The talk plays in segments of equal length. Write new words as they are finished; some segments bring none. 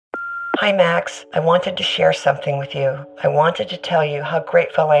Hi, Max. I wanted to share something with you. I wanted to tell you how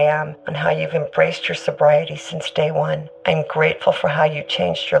grateful I am and how you've embraced your sobriety since day one. I'm grateful for how you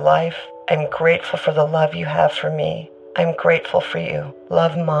changed your life. I'm grateful for the love you have for me. I'm grateful for you.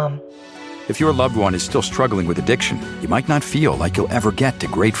 Love, Mom. If your loved one is still struggling with addiction, you might not feel like you'll ever get to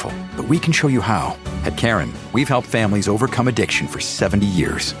grateful, but we can show you how. At Caron, we've helped families overcome addiction for 70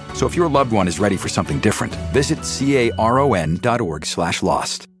 years. So if your loved one is ready for something different, visit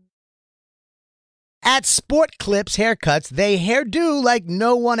caron.org/lost. At Sport Clips Haircuts, they hairdo like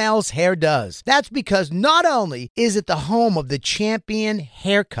no one else hair does. That's because not only is it the home of the champion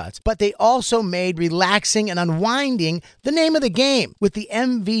haircuts, but they also made relaxing and unwinding the name of the game. With the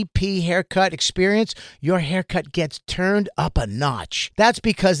MVP haircut experience, your haircut gets turned up a notch. That's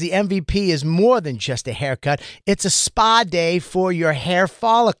because the MVP is more than just a haircut. It's a spa day for your hair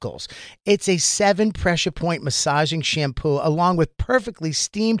follicles. It's a 7 pressure point massaging shampoo along with perfectly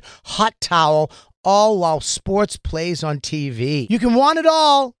steamed hot towel, all while sports plays on TV. You can want it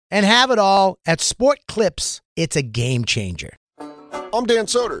all and have it all at Sport Clips. It's a game changer. I'm Dan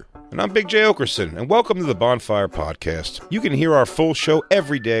Soder. And I'm Big J. Okerson, and welcome to the Bonfire Podcast. You can hear our full show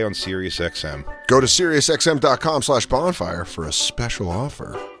every day on SiriusXM. Go to SiriusXM.com/bonfire for a special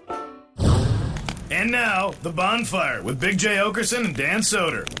offer. And now, The Bonfire with Big J. Okerson and Dan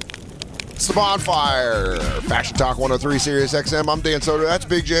Soder. It's the Bonfire. Fashion Talk 103 SiriusXM. I'm Dan Soder. That's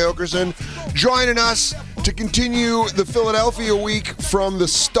Big J. Okerson. Joining us to continue the Philadelphia week from the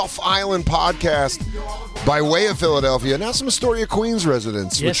Stuff Island podcast by way of Philadelphia. Now some Astoria, Queens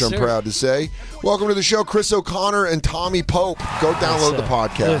residents, which I'm proud to say. Welcome to the show, Chris O'Connor and Tommy Pope. Go download the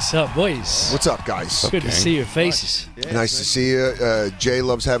podcast. What's up, boys? What's up, guys? Good to see your faces. Nice to see you. Jay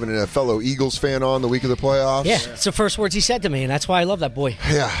loves having a fellow Eagles fan on the week of the playoffs. Yeah, it's the first words he said to me, and that's why I love that boy.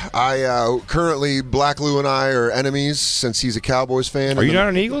 Yeah, I currently, Black Lou and I are enemies since he's a Cowboys fan. Are you not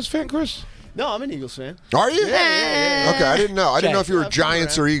an Eagles fan, Chris? No, I'm an Eagles fan. Are you? Yeah. Okay, I didn't know. I didn't know if you were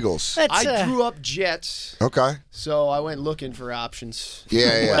Giants or Eagles. I grew up Jets. Okay. So I went looking for options.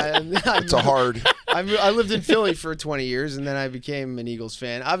 Yeah. It's a hard. I lived in Philly for 20 years, and then I became an Eagles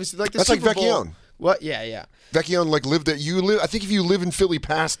fan. Obviously, like the That's Super like Bowl. Vecchione. What? Yeah. Vecchione lived at I think if you live in Philly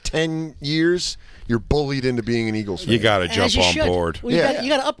past 10 years, you're bullied into being an Eagles fan. You got to jump As you on should. board. Well, you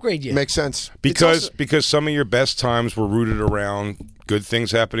got to upgrade you. Makes sense. Because some of your best times were rooted around good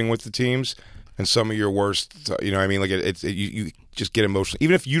things happening with the teams, and some of your worst, you know what I mean? Like you just get emotional.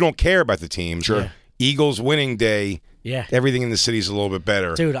 Even if you don't care about the team, sure. Eagles winning day, yeah, everything in the city's a little bit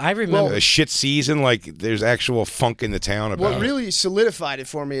better. Dude, I remember. A shit season, like there's actual funk in the town about it. What really solidified it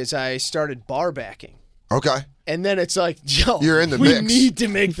for me is I started bar backing. Okay. And then it's like, Joe, you're in the we mix. need to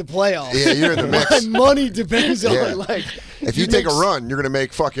make the playoffs. Yeah, you're in the mix. My money depends on, like... If you take a run, you're going to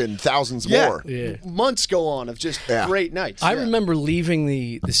make fucking thousands more. Yeah. Months go on of just great nights. I remember leaving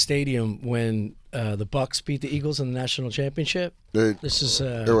the stadium when the Bucks beat the Eagles in the national championship. This is...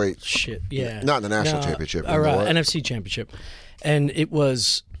 wait. Shit, yeah. Not in the national championship. Or NFC championship. And it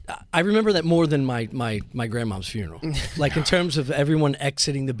was... I remember that more than my grandmom's funeral. Like in terms of everyone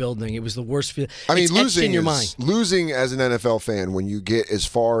exiting the building, it was the worst feeling. I mean, it's in your mind. Losing as an NFL fan when you get as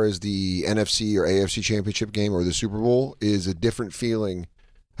far as the NFC or AFC championship game or the Super Bowl is a different feeling.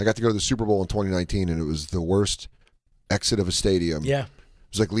 I got to go to the Super Bowl in 2019, and it was the worst exit of a stadium. Yeah.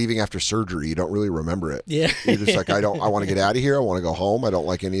 It was like leaving after surgery. You don't really remember it. Yeah. You're just like, I want to get out of here. I want to go home. I don't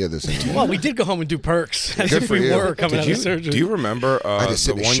like any of this anymore. Well, we did go home and do perks as Good if for we you. were coming out of surgery. Do you remember I had to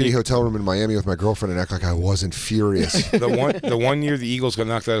sit in a shitty hotel room in Miami with my girlfriend and act like I wasn't furious. the one year the Eagles got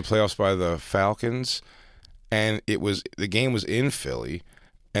knocked out of the playoffs by the Falcons, and the game was in Philly,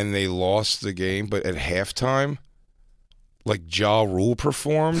 and they lost the game, but at halftime, like Ja Rule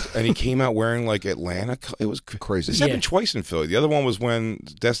performed, and he came out wearing like Atlanta. It was crazy. This happened twice in Philly. The other one was when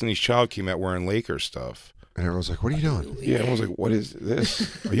Destiny's Child came out wearing Lakers stuff. And everyone was like, what are you doing? Yeah, everyone was like, what is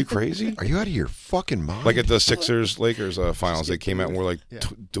this? Are you crazy? Are you out of your fucking mind? Like at the Sixers-Lakers finals, they came out and were like,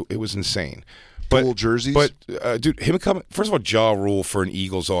 it was insane. Dual jerseys? But, dude, him coming, first of all, Ja Rule for an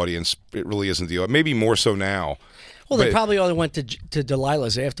Eagles audience, it really isn't the, maybe more so now. Well, they probably all went to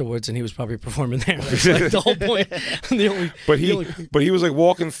Delilah's afterwards, and he was probably performing there. That's like the whole point. But he was like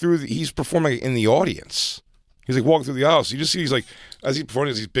walking through. He's performing in the audience. He's like walking through the aisle. So you just see he's like as he's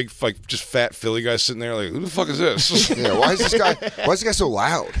performing, these big like just fat Philly guys sitting there like, who the fuck is this? Yeah, why is this guy so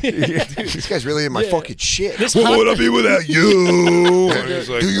loud? This guy's really in my fucking shit. What would I be without you?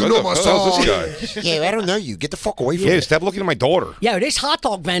 Like, do you know my song? Yeah, I don't know you. Get the fuck away from me. Yeah, stop looking at my daughter. Yeah, this hot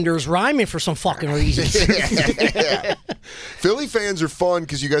dog vendor is rhyming for some fucking reason. Yeah. Philly fans are fun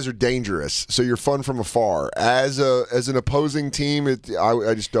because you guys are dangerous, so you're fun from afar. As an opposing team, I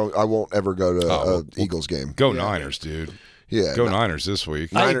won't ever go to an Eagles game. Go Niners, dude. Yeah, Go Niners this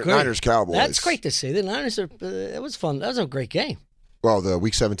week. I agree. Niners Cowboys. That's great to see. The Niners are. It was fun. That was a great game. Well, the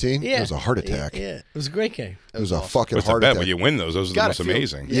Week 17, Yeah, it was a heart attack. Yeah, it was a great game. It was a fucking What's the heart bet? attack. When you win those are the most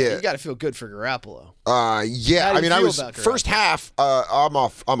amazing. Yeah. You got to feel good for Garoppolo. Yeah. How do I mean, you I feel was about Garoppolo? first half. I'm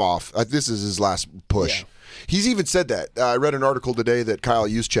off. This is his last push. Yeah. He's even said that. I read an article today that Kyle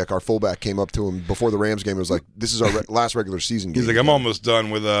Juszczyk, our fullback, came up to him before the Rams game. It was like, "This is our last regular season game." He's like, I'm almost done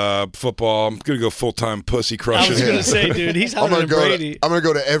with football. I'm gonna go full time pussy I crushing. was gonna say, dude, he's I'm hotter gonna than go. Brady. I'm gonna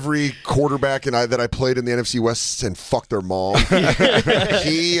go to every quarterback that I played in the NFC West and fuck their mom.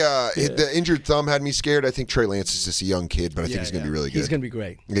 The injured thumb had me scared. I think Trey Lance is just a young kid, but I think he's gonna be really good. He's gonna be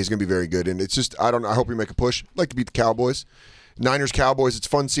great. He's going to be very good. And it's just, I hope we make a push. I'd like to beat the Cowboys. Niners, Cowboys, it's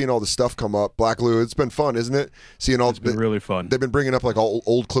fun seeing all this stuff come up. Black Lou, it's been fun, isn't it? Seeing all It's been really fun. They've been bringing up like all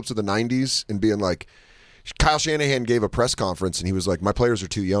old clips of the 90s and being like, Kyle Shanahan gave a press conference and he was like, my players are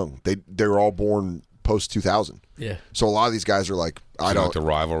too young. They were all born post 2000. Yeah. So a lot of these guys are like, I Like don't. the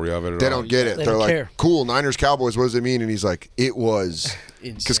rivalry of it. They don't get it. They They're don't like, care. cool, Niners, Cowboys, what does it mean? And he's like, it was.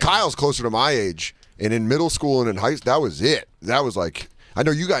 Because Kyle's closer to my age. And in middle school and in high school, that was it. That was like, I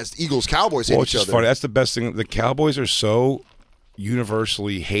know you guys, Eagles, Cowboys hate Well, each it's just other. funny. That's the best thing. The Cowboys are so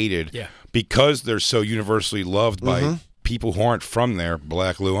universally hated Yeah. because they're so universally loved by people who aren't from there.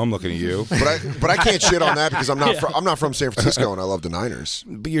 Black Lou, I'm looking at you. But I can't shit on that because I'm not from San Francisco and I love the Niners.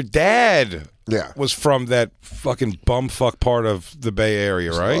 But your dad was from that fucking bumfuck part of the Bay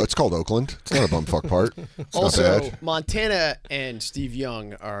Area, right? Well, it's called Oakland. It's not a bumfuck part. It's not Also, bad. Montana and Steve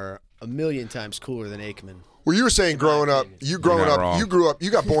Young are a million times cooler than Aikman. Well, you were saying growing up, you grew up, you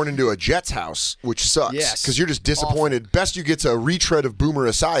got born into a Jets house, which sucks. Yes. Because you're just disappointed. Best you get's a retread of Boomer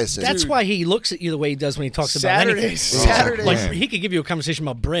Esiason. That's why he looks at you the way he does when he talks about anything. Saturdays. Like he could give you a conversation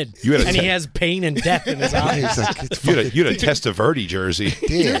about bread, You had a and he has pain and death in his eyes. You had a Testaverde jersey.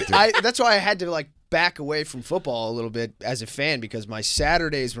 Damn, dude. That's why I had to back away from football a little bit as a fan because my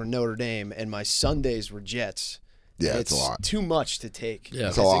Saturdays were Notre Dame and my Sundays were Jets. Yeah, it's it's a lot. too much to take. Yeah.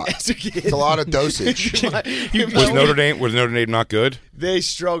 It's a lot. As a kid. It's a lot of dosage. Was Notre Dame not good? They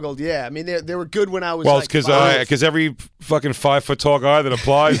struggled. Yeah, I mean they were good when I was. Well, like, it's five. because every fucking 5 foot tall guy that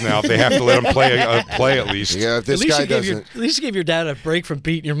applies now, they have to let him play at least. Yeah, if At this least, guy you gave doesn't. at least you gave your dad a break from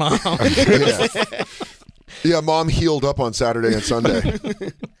beating your mom. Yeah, Mom healed up on Saturday and Sunday.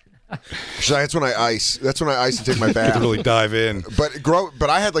 So that's when I ice. That's when I ice and take my To bath. really dive in. But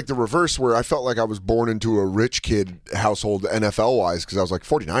I had like the reverse where I felt like I was born into a rich kid household NFL wise because I was like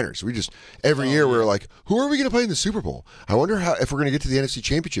 49ers. We just every year we were like, who are we going to play in the Super Bowl? I wonder if we're going to get to the NFC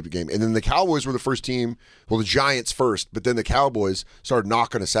Championship game. And then the Cowboys were the first team. Well, the Giants first, but then the Cowboys started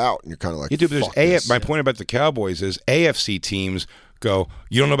knocking us out, and you're kind of like, You do, but fuck this. my point about the Cowboys is AFC teams go,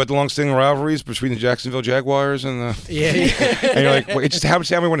 you don't know about the long-standing rivalries between the Jacksonville Jaguars and the... yeah. And you're like, well, it's just how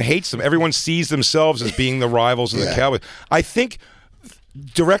much everyone hates them. Everyone sees themselves as being the rivals of the Cowboys. I think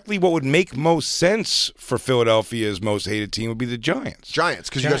directly what would make most sense for Philadelphia's most hated team would be the Giants. Giants,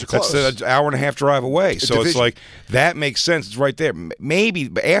 because you guys are close. That's an hour and a half drive away. So it's division. like, that makes sense. It's right there. Maybe,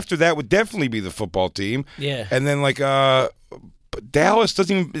 but after that would definitely be the football team. Yeah. And then but Dallas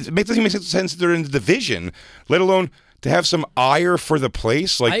doesn't even make sense that they're in the division, let alone to have some ire for the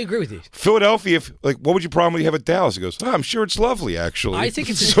place. Like I agree with you. Philadelphia, what would you problem you have at Dallas? He goes, I'm sure it's lovely, actually. I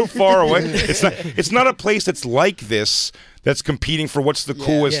think it's so far away. It's not a place that's like this that's competing for what's the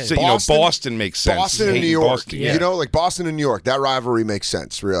coolest. yeah. Boston makes sense. Boston and Hating New York. Boston, yeah. You know, like Boston and New York, that rivalry makes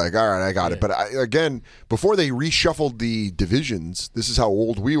sense. We're like, all right, I got it. But again, before they reshuffled the divisions, this is how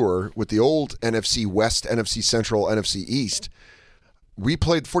old we were with the old NFC West, NFC Central, NFC East. We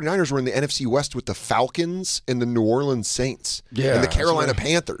played, 49ers were in the NFC West with the Falcons and the New Orleans Saints and the that's Carolina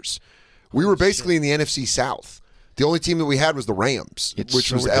Panthers. We were basically in the NFC South. The only team that we had was the Rams, It's which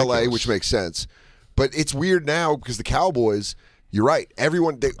so was ridiculous. LA, which makes sense. But it's weird now because the Cowboys, you're right.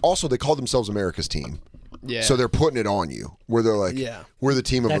 Everyone, they call themselves America's team. Yeah. So they're putting it on you, where they're like, Yeah. we're the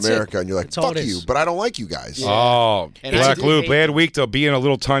team of That's America. it. And you're like, That's all fuck it you, is. but I don't like you guys. Oh, And I Black did Lou, hate- bad week to be in a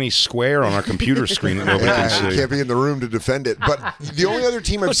little tiny square on our computer screen that nobody Yeah, can you see. can't be in the room to defend it. But the only other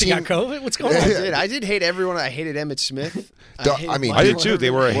team I've What's he seen. got COVID? What's going on? I did hate everyone. I hated Emmett Smith. I mean, I did too. They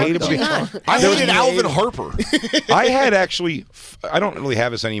were a hateable. I hated Alvin Harper. I had actually, I don't really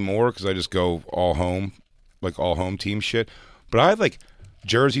have this anymore because I just go all home, like all home team shit. But I had like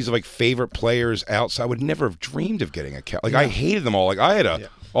jerseys of like favorite players outside. I would never have dreamed of getting a cap. Like I hated them all. Like I had a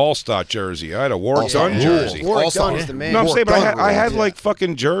All-Star jersey. I had a Warwick All-Star. Dunn jersey. Warwick All-Star. Dunn is the man. No, I'm saying, but Dunn I had rules, like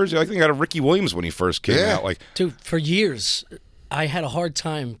fucking jersey. I think I had a Ricky Williams when he first came Yeah. out. Like Dude, for years, I had a hard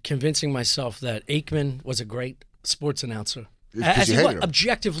time convincing myself that Aikman was a great sports announcer. Because As you he hated was him.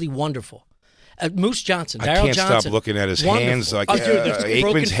 objectively wonderful. Moose Johnson, I Daryl can't Johnson. stop looking at his Wonderful. hands. Like Oh, dude, there's broken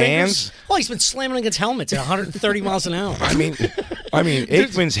Aikman's fingers. hands. Oh, he's been slamming against helmets at 130 miles an hour. I mean,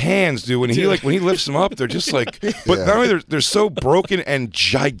 Aikman's hands, dude. When he lifts them up, they're just like. But not only they're so broken and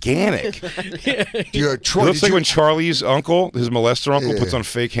gigantic. Troy, It looks like when Charlie's uncle, his molester uncle, puts on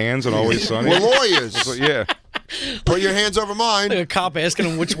fake hands on Always Sunny. We're lawyers. So, yeah. Put your hands over mine. Like a cop asking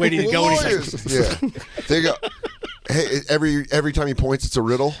him which way did he We're go, and he's lawyers. like, Yeah. There you go. Hey, every time he points, it's a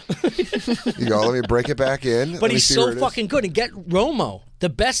riddle. You go, let me break it back in. but he's so fucking good. And get Romo, the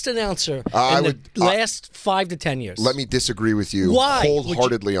best announcer in the last 5 to 10 years. Let me disagree with you Why?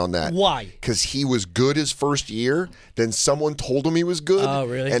 wholeheartedly on that. Why? Because he was good his first year, then someone told him he was good. Oh,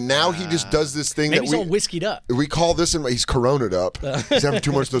 really? And now he just does this thing Maybe that he's all whiskeyed up. we call this, and he's corona'd up. He's having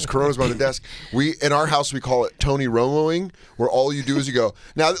too much of those coronas by the desk. In our house, we call it Tony Romoing, where all you do is you go,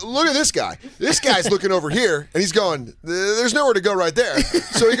 now look at this guy. This guy's looking over here, and he's going, there's nowhere to go right there.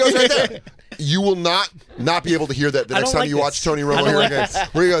 So he goes right there. You will not be able to hear that the next time you watch Tony Romo here again.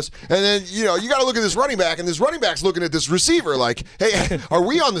 Where he goes, and then, you got to look at this running back, and this running back's looking at this receiver like, hey, are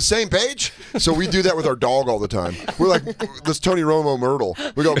we on the same page? So we do that with our dog all the time. We're like, this Tony Romo Myrtle.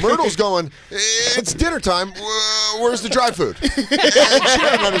 We go, Myrtle's going, it's dinner time. Where's the dry food? And she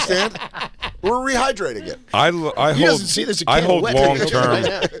doesn't understand. We're rehydrating it. I hold long term.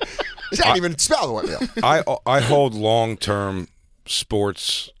 He's not even spell the wet meal. I hold long term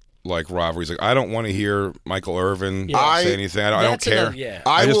sports like rivalries. Like I don't want to hear Michael Irvin say anything. I don't care.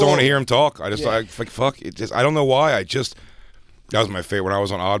 I just don't want to hear him talk. I fuck it. I don't know why. That was my favorite. When I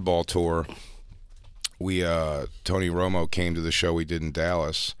was on Oddball Tour, Tony Romo came to the show we did in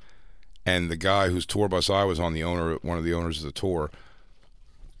Dallas, and the guy whose tour bus I was on, one of the owners of the tour,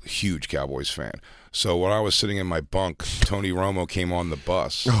 huge Cowboys fan. So when I was sitting in my bunk, Tony Romo came on the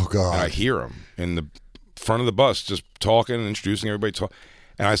bus. Oh God! And I hear him in the front of the bus, just talking and introducing everybody.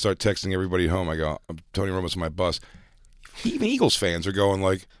 And I start texting everybody home. I go, Tony Romo's on my bus. Even Eagles fans are going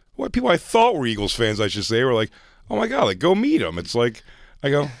like, what people I thought were Eagles fans, I should say, were like, oh my God, like go meet him. It's like,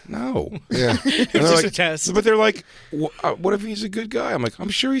 I go, no. Yeah. It's just a test. But they're like, what if he's a good guy? I'm like, I'm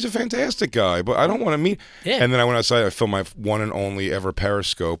sure he's a fantastic guy, but I don't want to meet. Yeah. And then I went outside. I filmed my one and only ever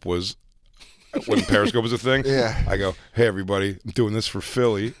Periscope was when Periscope was a thing. Yeah. I go, hey everybody, I'm doing this for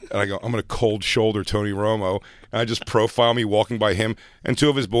Philly, and I go, I'm gonna cold shoulder Tony Romo, and I just profile me walking by him and two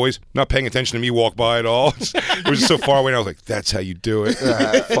of his boys, not paying attention to me walk by at all. It was just so far away, and I was like, that's how you do it.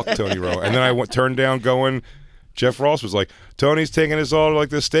 Fuck Tony Romo. And then I turned down going. Jeff Ross was like, Tony's taking us all to like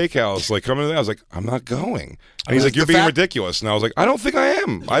this steakhouse, like coming to that. I was like, I'm not going. And he's like, you're being ridiculous. And I was like, I don't think I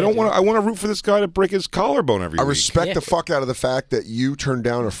am. I don't want to. I want to root for this guy to break his collarbone every week. I respect the fuck out of the fact that you turned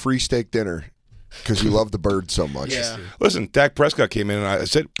down a free steak dinner because you love the bird so much. Yeah. Listen, Dak Prescott came in and I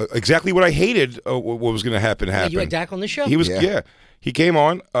said exactly what I hated. What was going to happen. You had Dak on the show? He was. Yeah. He came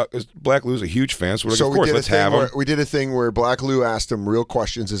on. Black Lou's a huge fan, so, of course, let's have him. We did a thing where Black Lou asked him real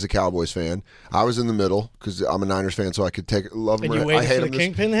questions as a Cowboys fan. I was in the middle because I'm a Niners fan, so I could love him. And you waited for the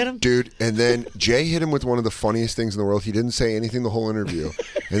kingpin to hit him? Dude, and then Jay hit him with one of the funniest things in the world. He didn't say anything the whole interview.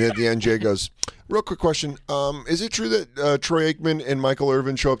 And at the end, Jay goes, real quick question. Is it true that Troy Aikman and Michael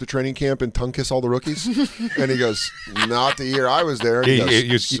Irvin show up to training camp and tongue kiss all the rookies? And he goes, not the year I was there. He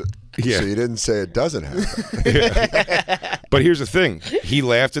goes, so you didn't say it doesn't happen. But here's the thing. He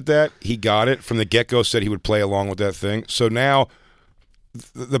laughed at that. He got it. From the get-go, said he would play along with that thing. So now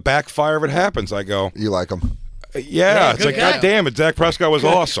the backfire of it happens. I go, you like him? Yeah, it's like, God damn it, Dak Prescott was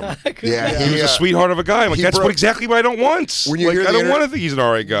awesome. He was a sweetheart of a guy. I'm like, that's exactly what I don't want. When you hear I don't want to think he's an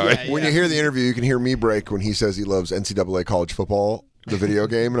all right guy. When you hear the interview, you can hear me break when he says he loves NCAA college football, the video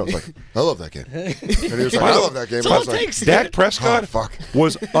game, and I was like, I love that game. And he was like, I love that game. And I was like, Dak Prescott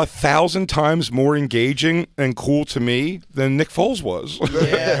was 1,000 times more engaging and cool to me than Nick Foles was.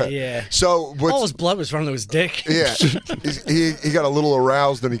 Yeah. So all his blood was running to his dick. Yeah. He got a little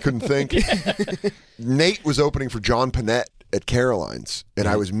aroused and he couldn't think. Nate was opening for John Panette at Caroline's, and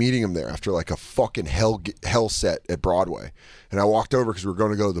I was meeting him there after like a fucking hell set at Broadway. And I walked over because we were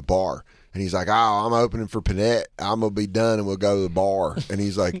going to go to the bar. And he's like, oh, I'm opening for Panette. I'm going to be done and we'll go to the bar. And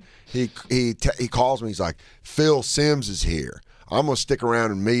he's like, he calls me. He's like, Phil Simms is here. I'm going to stick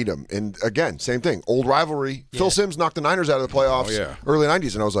around and meet him. And again, same thing. Old rivalry. Yeah. Phil Simms knocked the Niners out of the playoffs early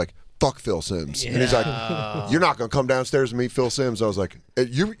 90s. And I was like, fuck Phil Simms. Yeah. And he's like, you're not going to come downstairs and meet Phil Simms. I was like,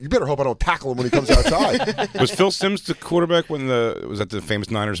 you better hope I don't tackle him when he comes outside. Was Phil Simms the quarterback when was that the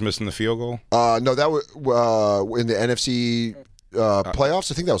famous Niners missing the field goal? No, that was in the NFC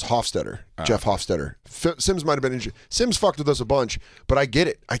playoffs. I think that was Hofstetter, Jeff Hofstetter. Simms might have been injured. Simms fucked with us a bunch, but I get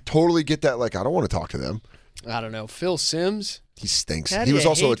it. I totally get that. Like, I don't want to talk to them. I don't know. Phil Simms. He stinks. How do He was you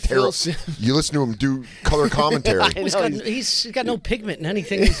also a hate Phil terrible. Sims? You listen to him do color commentary. He's got no pigment in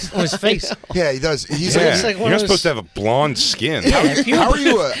anything on his face. Yeah, he does. He's Yeah. It's like one You're of not those- supposed to have a blonde skin. Yeah, if you How are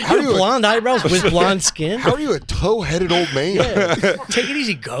you? How are you you? have blonde eyebrows with blonde skin. How are you a toe-headed old man? Take it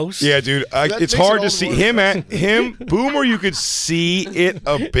easy, Ghost. Yeah, dude. That It's makes hard it to all see the him. Boomer, you could see it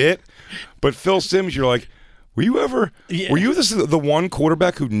a bit, but Phil Simms, you're like, were you ever? Yeah. Were you the one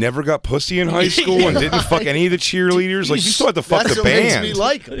quarterback who never got pussy in high school and didn't fuck any of the cheerleaders? Like you still had to fuck That's the what makes band. me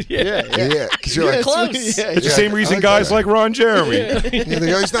like him. Yeah. Yeah, because you're like, Close. It's the same reason guys like Ron Jeremy. yeah, they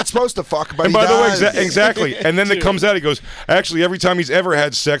go, he's not supposed to fuck, but And he by the way, does. exactly. And then it comes out, he goes, actually, every time he's ever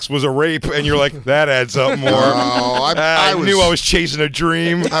had sex was a rape. And you're like, that adds up more. Oh, I was, knew I was chasing a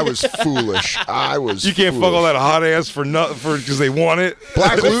dream. I was foolish. I was. You can't fuck all that hot ass for because they want it.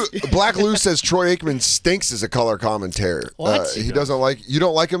 Black Lou says Troy Aikman stinks as a color commentator. What? He doesn't like. You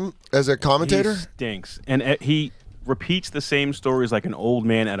don't like him as a commentator? He stinks, and he repeats the same stories like an old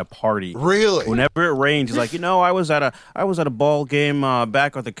man at a party. Really? Whenever it rains, he's like, I was at a ball game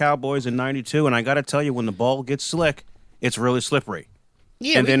back with the Cowboys in '92, and I got to tell you, when the ball gets slick, it's really slippery.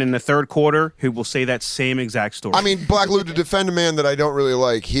 Yeah, and then in the third quarter, he will say that same exact story. I mean, Black Lou, to defend a man that I don't really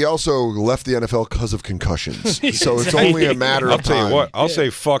like, he also left the NFL because of concussions. So it's only a matter I'll of time. tell you what. I'll say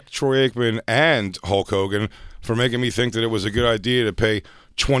fuck Troy Aikman and Hulk Hogan for making me think that it was a good idea to pay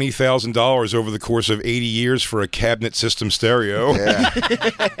 $20,000 over the course of 80 years for a cabinet system stereo Yeah.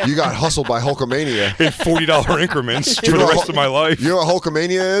 You got hustled by Hulkamania. in $40 increments for the rest of my life. You know what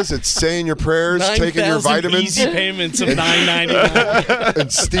Hulkamania is? It's saying your prayers, taking your 9,000 vitamins, easy payments of $9.99.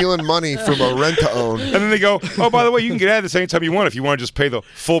 and stealing money from a rent-to-own. And then they go, oh, by the way, you can get at it at any time you want if you want to just pay the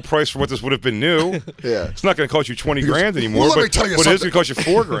full price for what this would have been new. Yeah. It's not going to cost you 20 grand anymore, Well, let me but tell you it is something. going to cost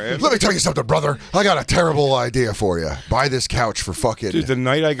you 4 grand. Let me tell you something, brother. I got a terrible idea for you. Buy this couch for fucking... Dude, the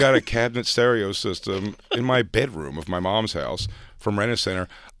night I got a cabinet stereo system in my bedroom of my mom's house from Rent-A-Center,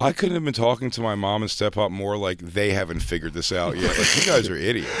 I couldn't have been talking to my mom and step-up more like they haven't figured this out yet. Like, you guys are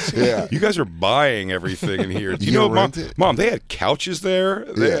idiots. Yeah. You guys are buying everything in here. Do you You know, rent it? Mom, they had couches there.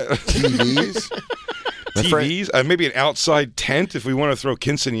 They Yeah. had TVs. My friend- TVs, maybe an outside tent if we want to throw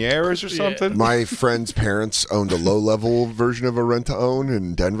quinceañeras or something. My friend's parents owned a low-level version of a rent-to-own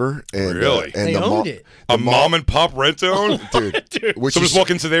in Denver. And, Really? and They the owned it. A mom and pop rent-own? Dude. Which So is just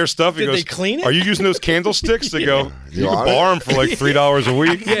walk into their stuff and Did goes, they clean it? are you using those candlesticks? They go, you want can it? borrow them for like $3 a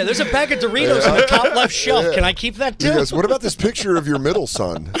week. Yeah, there's a bag of Doritos on the top left shelf. Can I keep that He too? goes, what about this picture of your middle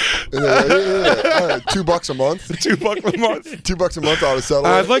son? And they're like, yeah. $2 a month. $2 a month. $2 a month ought to settle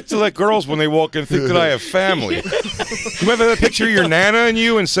I'd it. like to let girls, when they walk in, think that I have family. You ever have a picture of your Nana and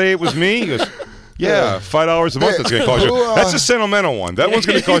you and say it was me? He goes, yeah, $5 a month that's going to cost you. who, That's a sentimental one. That one's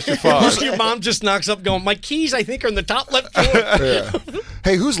going to cost you $5. Your mom just knocks up going, my keys, I think, are in the top left drawer.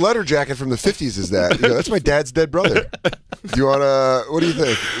 Hey, whose letter jacket from the 50s is that? You go, that's my dad's dead brother. Do you want to, what do you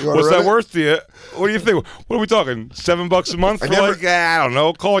think? You wanna What's rent that it? worth to you? What do you think? What are we talking? $7 a month for never- like, I don't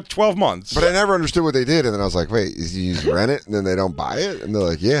know, call it 12 months. But I never understood what they did. And then I was like, wait, you just rent it and then they don't buy it? And they're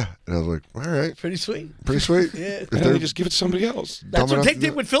like, yeah. And I was like, all right, Pretty sweet. pretty sweet. Yeah. If and then they're- they just give it to somebody else. That's Dumb what they enough to did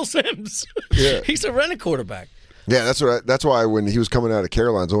do- with Phil Simms. Yeah. He's a rent-a quarterback. Yeah, that's why when he was coming out of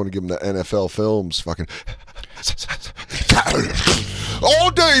Caroline's, I wanted to give him the NFL Films fucking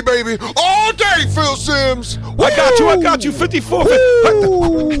all day, baby, all day, Phil Simms. I got you, 54.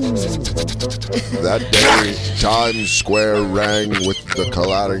 That day, Times Square rang with the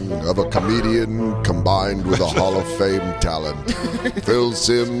colliding of a comedian combined with a Hall of Fame talent. Phil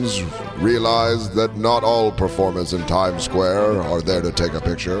Simms realized that not all performers in Times Square are there to take a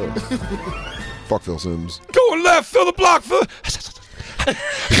picture. Fuck Phil Simms. Going left, fill the block, Phil.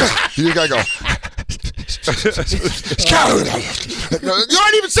 You gotta go. You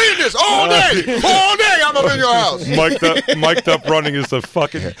ain't even seeing this all day. All day I'm up in your house. Mic'd up running is the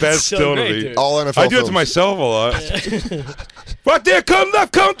fucking best so still to great, me. dude. All NFL I do it films. to myself a lot. Right there, come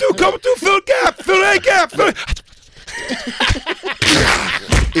left, come through, fill gap, fill A gap, fill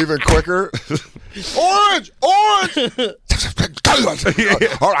Even quicker. Orange! All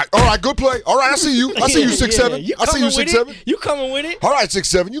right, good play. All right, I see you. I see you, 6'7". You I see you, coming with 6'7". it? You coming with it? All right,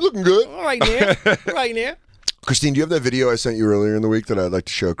 6'7". You looking good. All right there. Right there. Christine, do you have that video I sent you earlier in the week that I'd like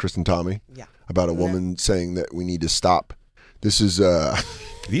to show Chris and Tommy? Yeah. About a woman saying that we need to stop. This is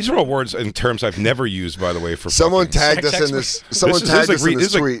These are all words and terms I've never used, by the way. For someone fucking- tagged us in this. Someone tagged us in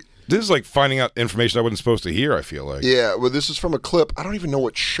this tweet. This is like finding out information I wasn't supposed to hear, I feel like. Yeah, well, this is from a clip. I don't even know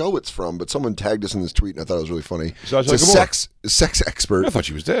what show it's from, but someone tagged us in this tweet, and I thought it was really funny. So It's a sex expert. I thought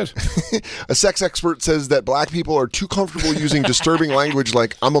she was dead. A sex expert says that black people are too comfortable using disturbing language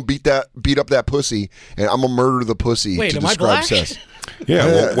like "I'm gonna beat up that pussy" and "I'm gonna murder the pussy" Wait, to am I describe black? sex. Yeah,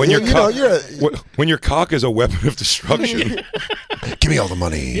 well, when your you're when your cock is a weapon of destruction. Give me all the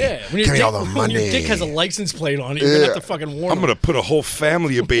money. Yeah, Give me all the money. When your dick has a license plate on it, you're gonna have to fucking warn I'm them. gonna put a whole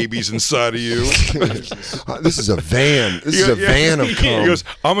family of babies inside of you. This is a van. This is a van of cum. He goes,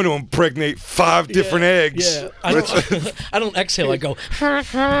 I'm gonna impregnate 5 different eggs. Yeah, I don't exhale. I go. I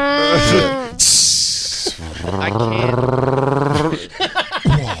can't.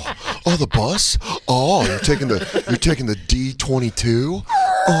 Oh, the bus. Oh, you're taking the D22.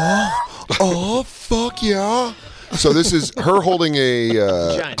 Oh, fuck yeah. So this is her holding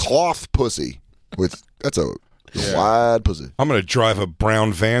a cloth pussy that's a wide pussy. I'm gonna drive a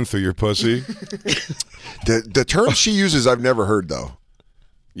brown van through your pussy. The term she uses I've never heard though.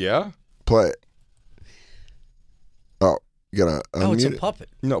 Yeah? Play it. Oh, you gotta unmute Oh, it's a it. puppet.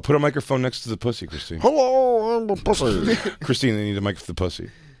 No, put a microphone next to the pussy, Christine. Hello, I'm a pussy. Christine, they need a mic for the pussy.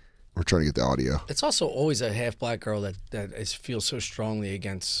 We're trying to get the audio. It's also always a half black girl that feels so strongly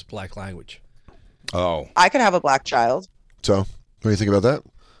against black language. Oh. I could have a black child. So, what do you think about that?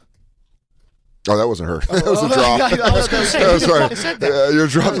 Oh, that wasn't her. That was a drop. Oh, sorry. Your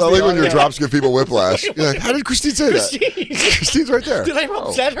drops. I like when your drops give people whiplash. You're like, how did Christine say that? Christine's right there. Did I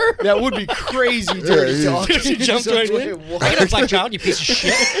upset her? That would be crazy dirty talk. She jumped right in. I got a black child, you piece of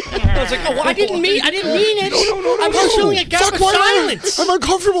shit. I was like, oh, well, I didn't mean it. No. I'm just feeling a gap Fuck, of why silence. I'm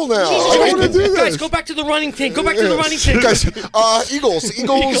uncomfortable now. Jesus I don't want to do this. Guys, go back to the running thing. Go back to the running thing. Guys, Eagles,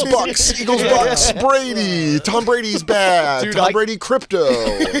 Bucks, Brady. Tom Brady's bad. Dude, Tom Brady crypto.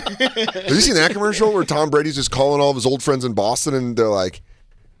 Have you seen that commercial where Tom Brady's just calling all of his old friends in Boston and they're like,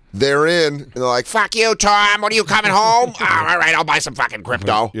 they're in, and they're like, fuck you, Tom. When are you coming home? Oh, all right, I'll buy some fucking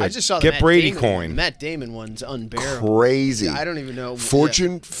crypto. Yeah. I just saw the Get Matt Brady Damon coin. Matt Damon one's unbearable. Crazy. Yeah, I don't even know.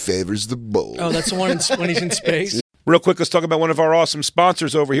 Fortune favors the bold. Oh, that's the one when he's in space? Real quick, let's talk about one of our awesome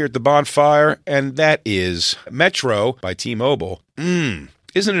sponsors over here at the Bonfire, and that is Metro by T-Mobile.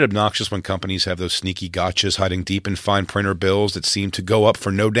 Isn't it obnoxious when companies have those sneaky gotchas hiding deep in fine printer bills that seem to go up for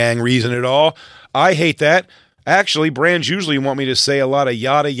no dang reason at all? I hate that. Actually, brands usually want me to say a lot of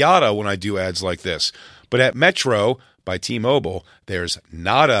yada yada when I do ads like this. But at Metro by T-Mobile, there's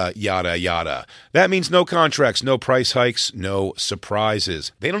nada yada yada. That means no contracts, no price hikes, no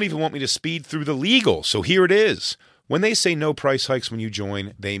surprises. They don't even want me to speed through the legal, so here it is. When they say no price hikes when you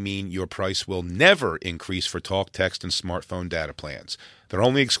join, they mean your price will never increase for talk, text, and smartphone data plans. Their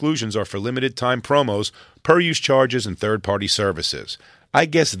only exclusions are for limited time promos, per-use charges, and third-party services. I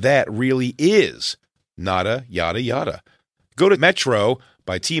guess that really is nada yada yada. Go to Metro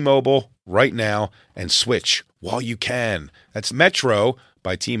by T-Mobile right now and switch while you can. That's Metro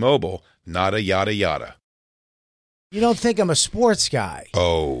by T-Mobile, nada yada yada. You don't think I'm a sports guy.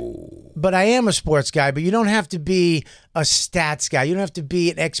 Oh. But I am a sports guy, but you don't have to be a stats guy. You don't have to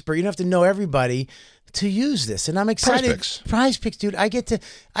be an expert. You don't have to know everybody to use this. And I'm excited. Prize Picks, dude. I get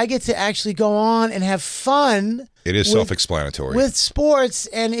to actually go on and have fun. It is self-explanatory. With sports,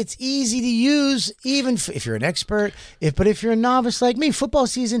 and it's easy to use, even if you're an expert. But if you're a novice like me, football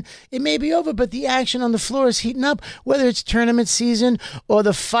season, it may be over, but the action on the floor is heating up. Whether it's tournament season or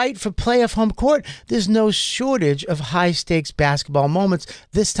the fight for playoff home court, there's no shortage of high-stakes basketball moments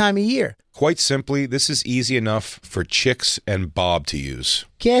this time of year. Quite simply, this is easy enough for Chicks and Bob to use.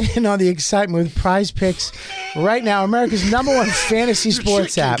 Get in on the excitement with Prize Picks right now, America's #1 fantasy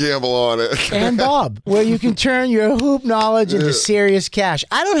sports app. Gamble on it. And Bob, where you can turn your hoop knowledge into serious cash.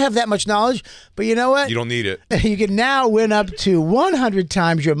 I don't have that much knowledge, but you know what? You don't need it. You can now win up to 100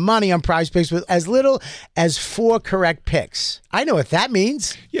 times your money on Prize Picks with as little as 4 correct picks. I know what that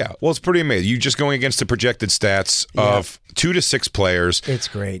means. Yeah, well, it's pretty amazing. You're just going against the projected stats of 2 to 6 players. It's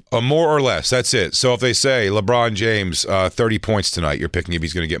great. More or less. That's it. So if they say LeBron James, 30 points tonight, you're picking if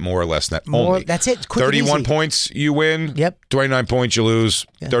he's going to get more or less than that. More, only. that's it. Quick 31 and easy. points, you win. Yep. 29 points, you lose.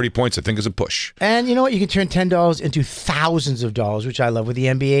 30 points, I think, is a push. And you know what? You can turn $10 into thousands of dollars, which I love, with the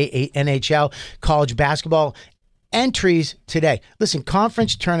NBA, NHL, college basketball entries today. Listen,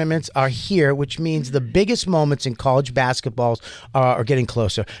 conference tournaments are here, which means the biggest moments in college basketballs are getting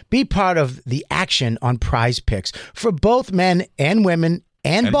closer. Be part of the action on Prize Picks for both men and women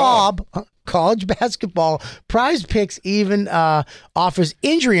and Bob. College basketball. Prize Picks even offers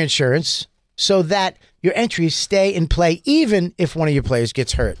injury insurance so that your entries stay in play even if one of your players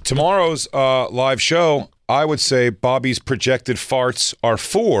gets hurt. Tomorrow's live show, I would say Bobby's projected farts are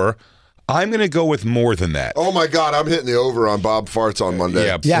 4. I'm going to go with more than that. Oh, my God. I'm hitting the over on Bob Farts on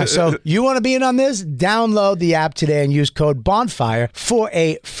Monday. Yeah, so you want to be in on this? Download the app today and use code BONFIRE for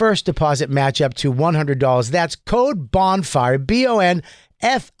a first deposit match up to $100. That's code BONFIRE, BONFIRE,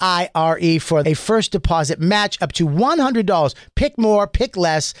 for a first deposit match up to $100. Pick more, pick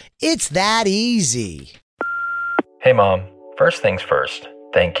less. It's that easy. Hey, Mom. First things first,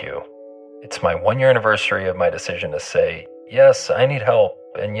 thank you. It's my 1-year anniversary of my decision to say, yes, I need help,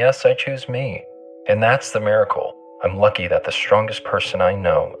 and yes, I choose me. And that's the miracle. I'm lucky that the strongest person I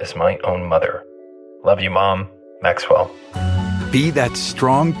know is my own mother. Love you, Mom. Maxwell. Be that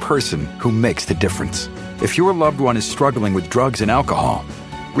strong person who makes the difference. If your loved one is struggling with drugs and alcohol,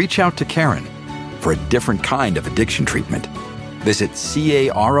 reach out to Karen for a different kind of addiction treatment. Visit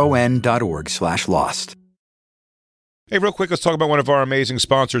caron.org/lost. Hey, real quick, let's talk about one of our amazing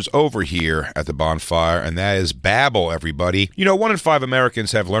sponsors over here at the Bonfire, and that is Babbel, everybody. You know, 1 in 5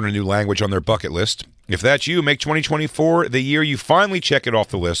 Americans have learned a new language on their bucket list. If that's you, make 2024 the year you finally check it off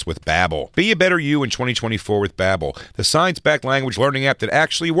the list with Babbel. Be a better you in 2024 with Babbel, the science-backed language learning app that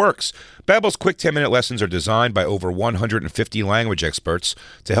actually works. Babbel's quick 10-minute lessons are designed by over 150 language experts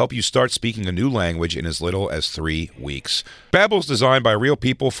to help you start speaking a new language in as little as 3 weeks. Babbel's designed by real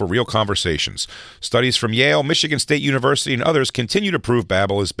people for real conversations. Studies from Yale, Michigan State University, and others continue to prove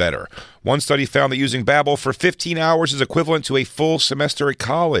Babbel is better. One study found that using Babbel for 15 hours is equivalent to a full semester at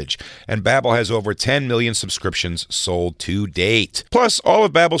college, and Babbel has over 10 million subscriptions sold to date. Plus, all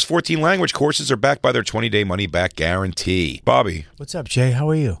of Babbel's 14 language courses are backed by their 20-day money-back guarantee. Bobby. What's up, Jay? How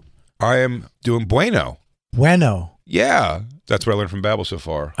are you? I am doing bueno. Bueno. Yeah, that's what I learned from Babbel so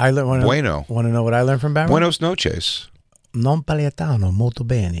far. Bueno. Want to know what I learned from Babbel? Buenos noches. Non parliamo molto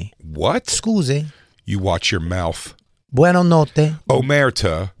bene. What? Scusi. You watch your mouth. Buenos notte.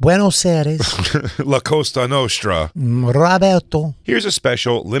 Omerta. Buenos Aires. La Costa Nostra. Roberto. Here's a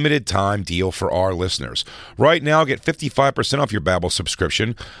special limited time deal for our listeners. Right now, get 55% off your Babbel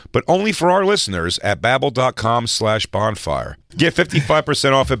subscription, but only for our listeners at babbel.com/bonfire. Get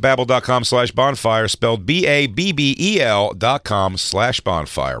 55% off at babbel.com/bonfire, spelled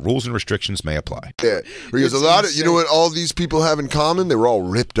BABBEL.com/bonfire. Rules and restrictions may apply. Yeah, because a lot of, you know what all these people have in common? They were all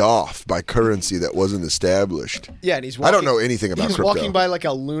ripped off by currency that wasn't established. Yeah, and he's I don't know anything about he's crypto. walking by like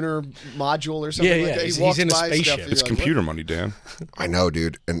a lunar module or something like that. He's He walks in a by spaceship. stuff, It's you're like, computer money, Dan. I know,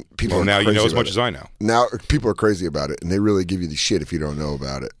 dude. And people Well, are now you crazy know as about much it. as I know. Now people are crazy about it, and they really give you the shit if you don't know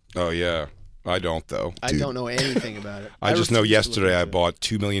about it. Oh, yeah. I don't, though. I don't know anything about it. I just know refuse to look yesterday I into it. bought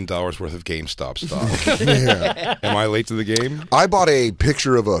 $2 million worth of GameStop stock. Yeah. Am I late to the game? I bought a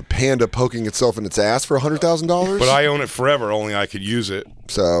picture of a panda poking itself in its ass for $100,000. But I own it forever, only I could use it.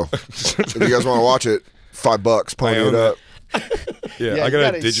 So if you guys want to watch it, $5, pony own it up. Yeah, Yeah, I you got a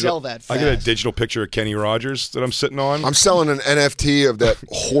gotta digital. sell that I got a fast. digital picture of Kenny Rogers that I'm sitting on. I'm selling an NFT of that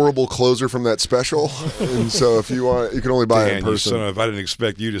horrible closer from that special, and so if you want, you can only buy it in Dan, you person. son of! I didn't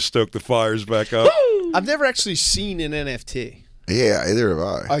expect you to stoke the fires back up. I've never actually seen an NFT. Yeah, either have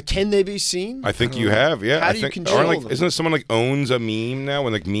I. Can they be seen? I think you have. Yeah, How I do you think. control aren't, like, them? Isn't it someone like owns a meme now?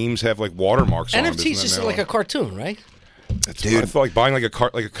 When like memes have like watermarks on them. NFT's isn't just that now? like a cartoon, right? Dude, I thought like buying like a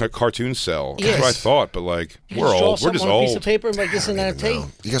cartoon cell. Yes. That's what I thought, but like You we're just draw old. We're something just on a piece of old. paper and like this and NFT.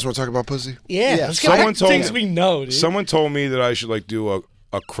 You guys want to talk about pussy? Yeah, Yeah. let's get Someone back to told things me- we know, dude. Someone told me that I should like do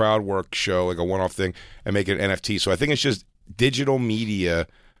a crowd work show, like a one-off thing, and make it an NFT. So I think it's just digital media,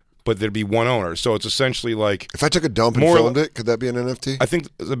 but there'd be one owner. So it's essentially like If I took a dump and More filmed it, could that be an NFT? I think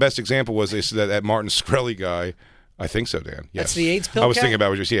the best example was they said that Martin Shkreli guy. I think so, Dan. Yes. That's the AIDS pill I was guy? thinking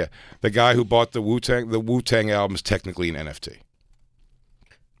about it. Just the guy who bought the Wu-Tang album is technically an NFT.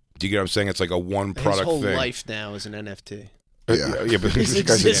 Do you get what I'm saying? It's like a one product His whole thing. life now is an NFT. Yeah. But This he's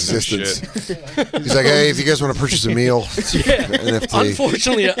guy's existence. existence. He's like, hey, if you guys want to purchase a meal, NFT.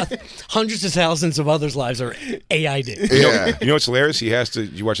 Unfortunately, hundreds of thousands of others' lives are AI'd. Yeah. You know what's hilarious? He has to.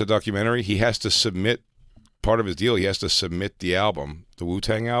 You watch the documentary. He has to submit part of his deal. He has to submit the album, the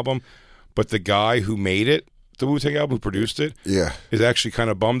Wu-Tang album. But the guy who made it, the Wu-Tang album, who produced it, Yeah. is actually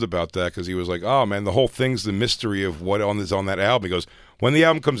kind of bummed about that because he was like, "Oh man, the whole thing's the mystery of what is on that album." He goes, "When the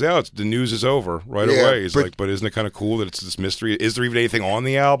album comes out, the news is over right Yeah, away." He's but- like, "But isn't it kind of cool that it's this mystery? Is there even anything on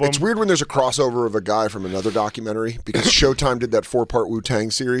the album?" It's weird when there's a crossover of a guy from another documentary because Showtime did that 4-part Wu-Tang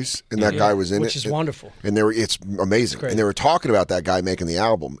series, and that guy was in Which it. is wonderful. And it's amazing. And they were talking about that guy making the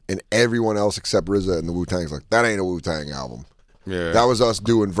album, and everyone else except RZA and the Wu-Tang's like, that ain't a Wu-Tang album. Yeah. That was us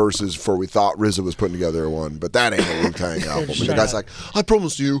doing verses before we thought RZA was putting together one, but that ain't a Wu-Tang album. And the guy's like, I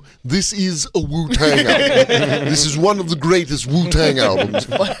promise you, this is a Wu-Tang album. This is one of the greatest Wu-Tang albums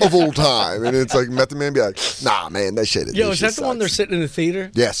of all time. And it's like, Method Man be like, nah, man, that shit is Yo, this is that shit the one they're sucks." sitting in the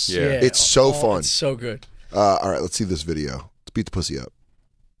theater? Yes. Yeah. It's so fun. It's so good. All right, let's see this video. Let's beat the pussy up.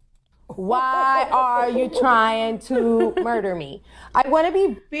 Why are you trying to murder me? I want to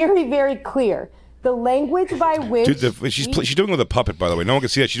be very, very clear. The language by which Dude, she's doing it with a puppet, by the way. No one can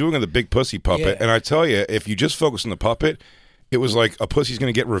see that. She's doing it with a big pussy puppet. Yeah. And I tell you, if you just focus on the puppet, it was like a pussy's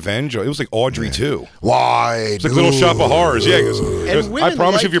going to get revenge. It was like Audrey too. Why? It's like Little Shop of Horrors. Yeah, I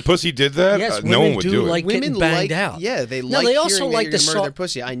promise you, if your pussy did that, Yes, no one would do it. like getting banged out. Yeah, they No, like they also hearing like that the you're gonna murder soft- their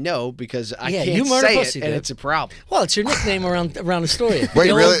pussy. I know because I Yeah, can't you murder say pussy, it, and dude. it's a problem. Well, it's your nickname around Astoria. Wait,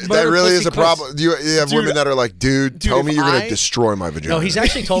 The really? old That murder really pussy is a Chris. problem. You have women that are like, dude, tell me if you're going I- to destroy my vagina. No, he's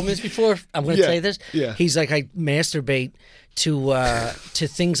actually told me this before. I'm going to Yeah, tell you this. yeah. He's like, I masturbate to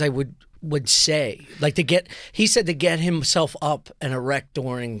things I would say, like to get. He said to get himself up and erect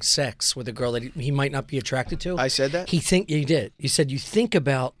during sex with a girl that he might not be attracted to. I said that? He did. You said you think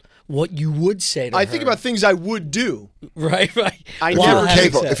about what you would say to her. I think about things I would do. Right. I If never you were having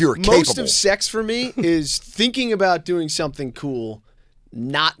capable, sex. if you were Most capable. of sex for me is thinking about doing something cool,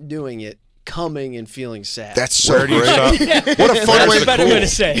 not doing it, coming and feeling sad. That's so Where do you great. stop? What a fun That's way a to better cool. way to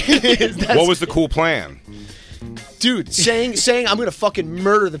say. What was the cool plan? Dude, saying I'm gonna fucking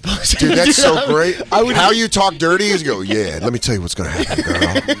murder the pussy. Dude, that's so great. How you talk dirty is go, yeah, let me tell you what's going to happen, girl.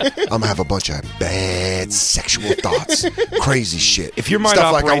 I'm going to have a bunch of bad sexual thoughts, crazy shit. If your mind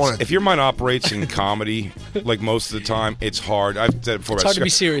Stuff operates, like I want to. if your mind operates in comedy, like most of the time, it's hard. I've said it before. It's about hard to be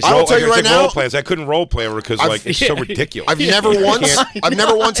sc- serious. I will tell you like, right it's like now- role plays. I couldn't role play her because like it's so ridiculous. I've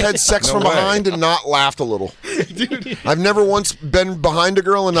never once had sex No from way. behind and not laughed a little. I've never once been behind a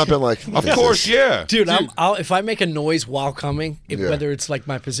girl and not been like, Of course, yeah. Dude, I'll, if I make a noise while coming, Yeah. whether it's like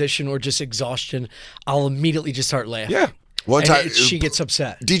my position or just exhaustion, I'll immediately just start laughing. Yeah. One And time, she gets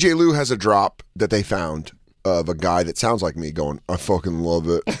upset. DJ Lou has a drop that they found of a guy that sounds like me going, I fucking love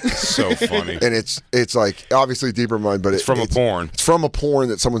it. So funny. And it's like obviously deeper mind, but It's from a porn. It's from a porn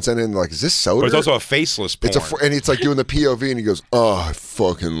that someone sent in. Like, is this soda? But it's also a faceless porn. And it's like doing the POV, and he goes, "Oh, I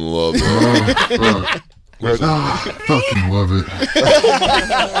fucking love it." Fucking love it.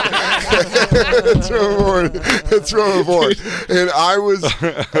 It's from a porn. And I was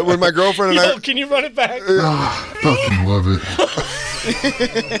when my girlfriend and I. Can you run it back? Fucking love it.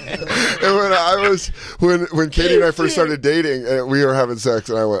 And when Katie and I first started dating, and we were having sex,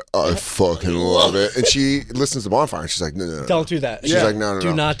 and I went, I fucking love it. And she listens to Bonfire, and she's like, no. Don't do that. She's like, no.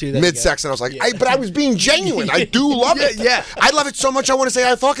 Do not do that. Mid-sex, and I was like, but I was being genuine. I do love it. Yeah. I love it so much, I want to say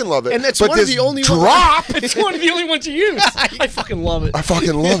I fucking love it. And that's but one of this the only drop. It's one of the only ones you use. I fucking love it. I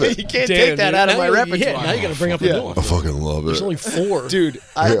fucking love it. You can't Damn, take that dude. out of Now my you- repertoire. Yeah, now you got to bring up a new one. I fucking love There's it. only 4. Dude,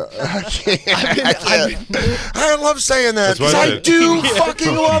 I can't. I love saying that That's what because I I did. do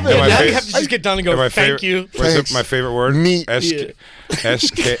fucking love it. my Now fa- you have to just get done and go, my thank favorite, you. what's Thanks. my favorite word? Meat.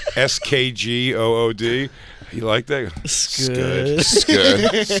 SKGOOD. You like that? It's good. It's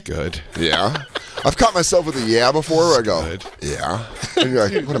good. It's good. Yeah. I've caught myself with a yeah before where I go, Good. yeah. And you're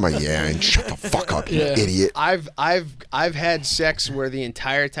like, what am I yaing? Shut the fuck up, you idiot. I've had sex where the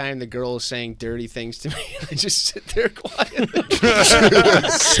entire time the girl is saying dirty things to me, and I just sit there quietly.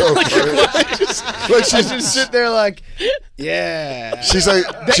 It's so funny. I just sit there like, yeah. She's like,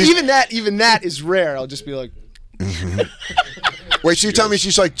 Even that is rare. I'll just be like, wait, so you tell me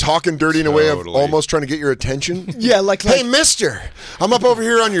she's like talking dirty in a way of Totally. almost trying to get your attention? yeah, like Hey, mister, I'm up over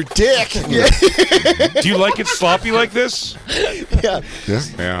here on your dick. yeah, Do you like it sloppy like this? yeah. Yeah.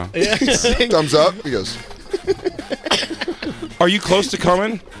 Yeah. Thumbs up. He goes, Are you close to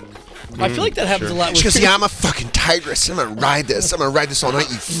coming? I feel like that happens a lot she with goes, yeah, I'm a fucking tigress. I'm going to ride this. I'm going to ride this all night,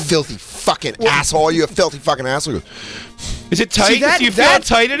 you filthy fucking asshole. You a filthy fucking asshole. He goes, Is it tight? that- Do you feel how that-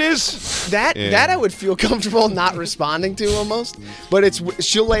 tight it is? That I would feel comfortable not responding to almost, but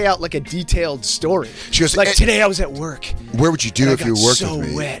she'll lay out like a detailed story. She goes, like today I was at work. where would you do and I if you got worked so with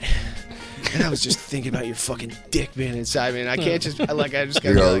me? wet. And I was just thinking about your fucking dick being inside me, and I can't just I just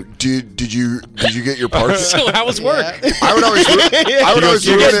You gotta be go, like, did you get your parts? So how was work? I would always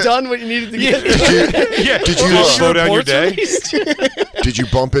you ruin get it. done what you needed to get. Did you slow down your day? did you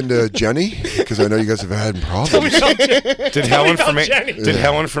bump into Jenny? Because I know you guys have had problems. Did Helen from Jenny. Did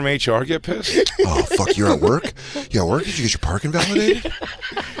Helen from HR get pissed? Oh fuck, you're at work? You at work? Did you get your parking validated?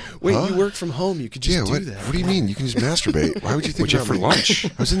 Wait, Huh? you work from home. You could just Yeah. do What? that. What do you mean? You can just masturbate. Why would you think What'd you about have for me? lunch? I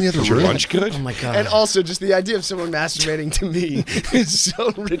was in the other Was your room. lunch good? Oh my god. And also, just the idea of someone masturbating to me is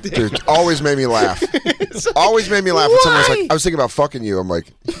so ridiculous. Dude, always made me laugh. Always made me laugh. When someone was like, I was thinking about fucking you. I'm like,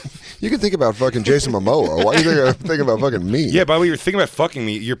 you can think about fucking Jason Momoa. Why do you think I'm thinking about fucking me? Yeah, by the way, you're thinking about fucking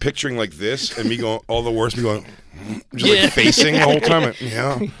me. You're picturing like this, and me going all the worst. Me going, just like facing the whole time.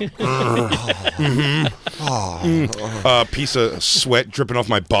 Yeah. Piece of sweat dripping off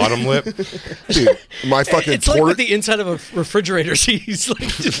my bottom lip. Dude, my fucking it's like with the inside of a refrigerator. He's like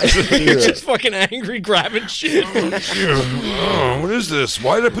just fucking angry, grabbing shit. Oh, what is this?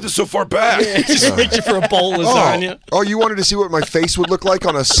 Why did I put this so far back? Just reaching for a bowl of lasagna. Oh, you wanted to see what my face would look like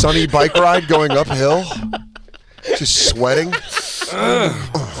on a sunny bike ride going uphill? Just sweating.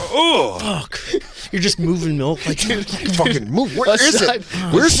 Oh, You're just moving milk like fucking move. Where is it?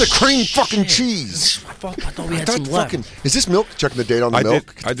 Where's the cream fucking cheese? I thought we had some left. Is this milk? Checking the date on the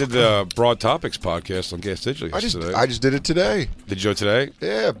milk. I did the Broad Topics podcast on Gas Digital yesterday. I just did it today. Did you do it today?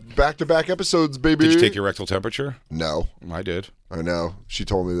 Yeah, back-to-back episodes, baby. Did you take your rectal temperature? No. I did. I know. She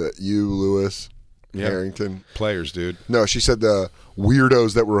told me that you, Lewis, Harrington. Players, dude. No, she said the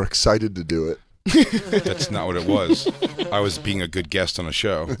weirdos that were excited to do it. That's not what it was. I was being a good guest on a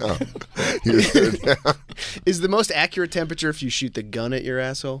show. Oh. Is the most accurate temperature if you shoot the gun at your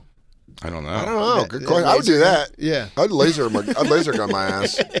asshole? I don't know. I don't know. Good question. I would do that. Yeah. I'd laser gun my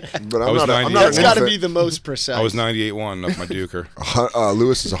ass. But I'm not That's got to be the most precise. I was 98.1 up my Duker.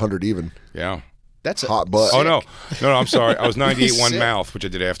 Lewis is 100 even. Yeah. That's hot butt. Oh, no, I'm sorry. I was 98.1 mouth, which I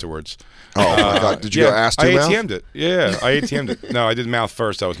did afterwards. Oh, my God. Did you go ass to mouth? I ATM'd it. Yeah, I ATM'd it. No, I did mouth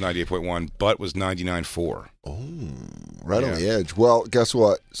first. I was 98.1. Butt was 99.4. Oh, right on the edge. Well, guess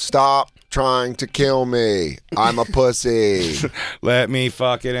what? Stop trying to kill me. I'm a pussy. Let me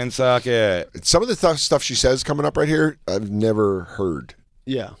fuck it and suck it. Some of the stuff she says coming up right here, I've never heard.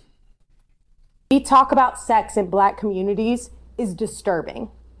 Yeah. We talk about sex in black communities is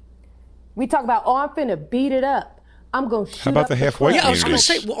disturbing. We talk about, I'm finna beat it up. I'm going to shoot How about up the halfway Yeah, I was community?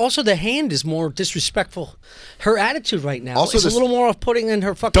 going to say, well, also the hand is more disrespectful. Her attitude right now Also is a little more off-putting than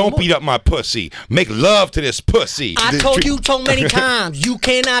her fucking Don't beat up my pussy. Make love to this pussy. I told you so many times, you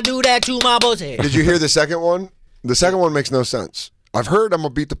cannot do that to my pussy. Did you hear the second one? The second one makes no sense. I've heard I'm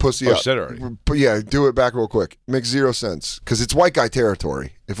going to beat the pussy up. I said it already. But yeah, do it back real quick. Makes zero sense. Because it's white guy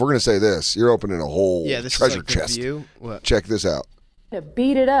territory. If we're going to say this, you're opening a whole this treasure is like chest. The View. What? Check this out. To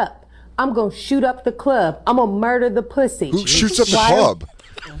beat it up. I'm going to shoot up the club. I'm going to murder the pussy. Who shoots up the club?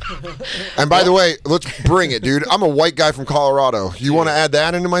 And by the way, let's bring it, dude. I'm a white guy from Colorado. You want to add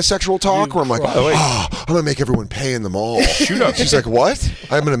that into my sexual talk? Where I'm like, I'm going to make everyone pay in the mall. Shoot up. She's like, what?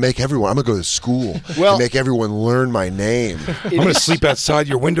 I'm going to make everyone. I'm going to go to school and make everyone learn my name. I'm going to sleep outside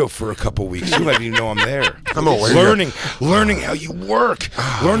your window for a couple weeks. You don't even know I'm there. I'm aware. Learning how you work.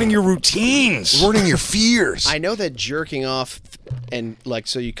 Learning your routines. Learning your fears. I know that jerking off and like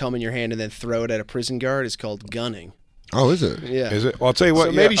so you come in your hand and then throw it at a prison guard is called gunning. Oh, is it? Yeah. Is it? Well, I'll tell you what.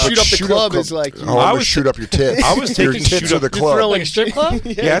 So maybe shoot up the club is like. Oh, I was shoot up your tits. I was your taking tits shoot of the up club. Like a strip club?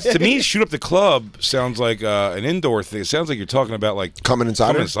 Yeah, to me, shoot up the club sounds like an indoor thing. It sounds like you're talking about like coming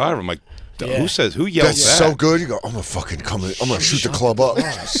inside. I'm like, who yells That's that? so good. You go, I'm gonna fucking come in. I'm gonna shoot the club up.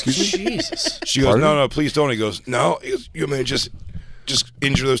 Excuse me. Jesus. She goes, no, please don't. He goes, no. He goes, you may just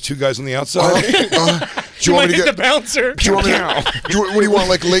injure those two guys on the outside. Do you want me to get the bouncer? Do you want me to, what do you want?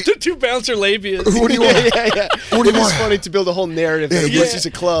 Like late? The two bouncer labias. What do you want? Yeah. What do you want? It's funny to build a whole narrative that this is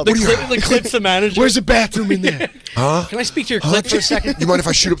a club. The clip's the manager. Where's the bathroom in there? Huh? Can I speak to your clip for a second? You mind if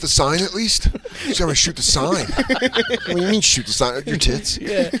I shoot up the sign at least? So I'm gonna shoot the sign. What do you mean shoot the sign? Your tits?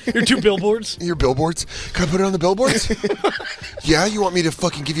 Yeah. Your two billboards? Your billboards? Can I put it on the billboards? Yeah, you want me to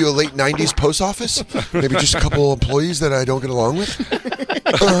fucking give you a late 90s post office? Maybe just a couple employees that I don't get along with?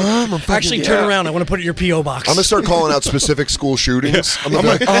 Actually, turn around. I want to put it in your P.O. box. I'm going to start calling out specific school shootings. I'm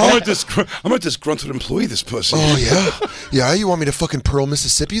a disgruntled employee, this pussy. Oh, yeah? Yeah, you want me to fucking Pearl,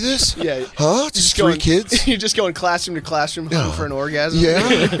 Mississippi this? Yeah. Huh? Just three kids? You're just going classroom to classroom hoping for an orgasm?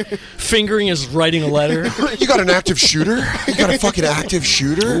 Yeah. Fingering is writing a letter. You got an active shooter? You got a fucking active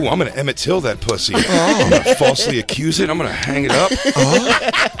shooter? Ooh, I'm going to Emmett Till that pussy. I'm going to falsely accuse it. I'm going to hang it up.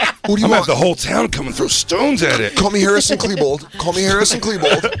 What do you I'm want? have the whole town come and throw stones at it. Call me Harrison Klebold. Call me Harrison Klebold.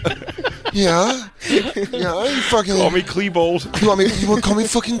 Yeah. Yeah, you fucking... Call me Klebold. You want to call me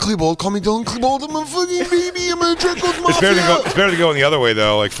fucking Klebold? Call me Dylan Klebold. I'm a fucking baby. I'm a drug mafia. It's better to go in the other way,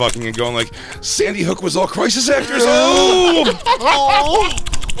 though, like fucking and going like, Sandy Hook was all crisis actors.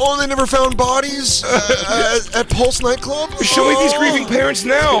 Oh, they never found bodies at Pulse nightclub? Show me these grieving parents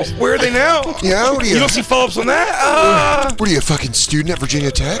now. Where are they now? Yeah, what are you? You don't see follow-ups on that? What are you, a fucking student at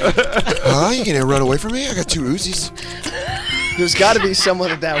Virginia Tech? You gonna run away from me? I got two Uzis. There's got to be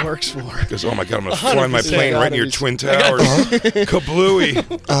someone that works for. Because, oh my God, I'm going to fly my plane right near Twin Towers.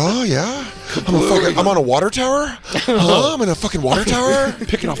 Kablooey. Oh, yeah? I'm on a water tower? I'm in a fucking water tower?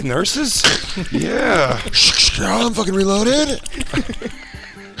 Picking off nurses? Yeah. I'm fucking reloaded.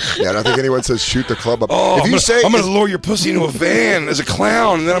 Yeah, I don't think anyone says shoot the club up. Oh, If I'm going to lure your pussy into a van as a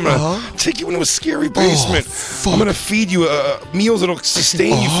clown, and then I'm going to take you into a scary basement. I'm going to feed you meals that'll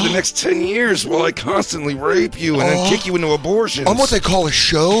sustain you for the next 10 years while I constantly rape you and then kick you into abortions. I'm what they call a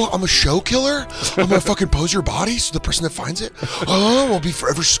show. I'm a show killer. I'm going to fucking pose your body so the person that finds it, will be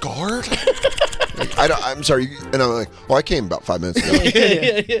forever scarred. I'm sorry. And I'm like, well, I came about 5 minutes ago.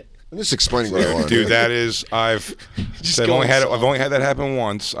 Yeah. I'm just explaining what I want. Dude, that is I've only had that happen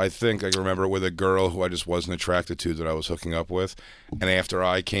once. I think I can remember it with a girl who I just wasn't attracted to that I was hooking up with, and after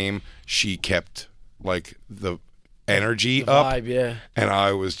I came, she kept like the energy The up. vibe, yeah. And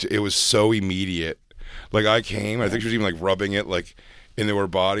it was so immediate. Like I came, I think she was even like rubbing it like into her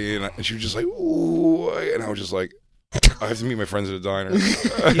body, and she was just like, ooh, and I was just like, I have to meet my friends at a diner.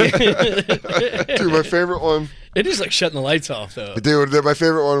 Dude, my favorite one. It is like shutting the lights off, though. Dude, my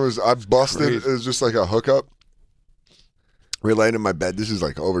favorite one was I busted. It was just like a hookup. We were laying in my bed. This is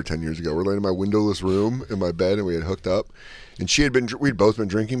like over 10 years ago. We're laying in my windowless room in my bed, and we had hooked up. And we'd both been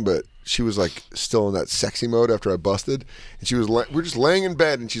drinking, but she was like still in that sexy mode after I busted. And we were just laying in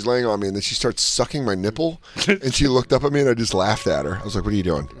bed, and she's laying on me, and then she starts sucking my nipple. And she looked up at me, and I just laughed at her. I was like, "What are you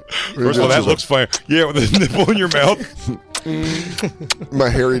doing?" First of all, that looks fine. Yeah, with a nipple in your mouth. My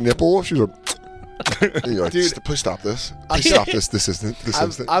hairy nipple. She's like, Dude, please stop this. Please stop this. This isn't.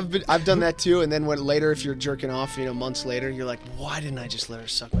 I've done that too, and then when later, if you're jerking off, months later, you're like, why didn't I just let her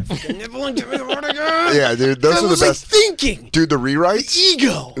suck my fucking nipple and give me hard again? Yeah, dude, those are the best. Thinking, dude, the rewrites,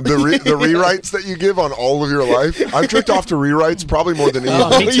 ego, the rewrites that you give on all of your life. I've jerked off to rewrites probably more than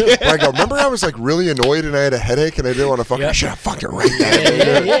anyone. Me too. I go, remember I was like really annoyed and I had a headache and I didn't want to fuck her. I should have fucked her right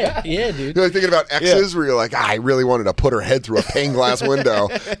there. Yeah, dude. You're like thinking about exes where you're like, I really wanted to put her head through a pane glass window,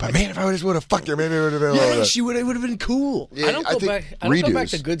 but man, if I just would have fucked her, maybe it would have been a little bit. It would have been cool. Yeah, I don't go back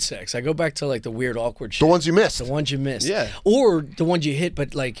to good sex. I go back to like the weird, awkward shit. The ones you missed. The ones you missed. Yeah. Or the ones you hit,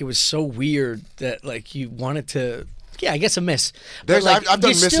 but like it was so weird that like you wanted to. Yeah, I guess a miss. But, like, I've done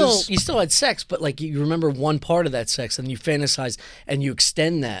misses. You still had sex, but like you remember one part of that sex, and you fantasize and you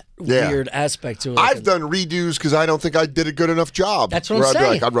extend that weird aspect to it. I've done redos because I don't think I did a good enough job. That's what I'm saying. I'd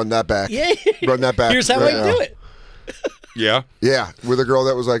be like, I'd run that back. Yeah. Run that back. Here's how I do it. Yeah. Yeah, with a girl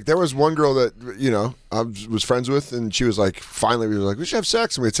that was like, there was one girl that, I was friends with, and she was like, finally, we were like, we should have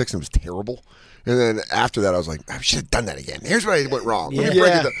sex, and we had sex, and it was terrible. And then after that, I was like, I should have done that again. Here's what I went wrong. Let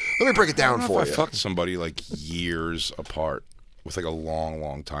me break it down for you. I fucked somebody like years apart with like a long,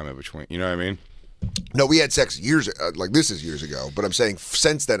 long time in between. You know what I mean? No, we had sex years, this is years ago, but I'm saying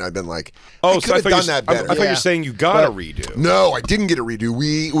since then I've been like, I could have done that better. I thought you were saying you got a redo. No, I didn't get a redo.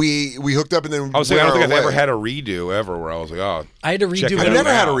 We hooked up and then I was saying I don't think I've ever had a redo ever where I was like, oh, I had a redo. I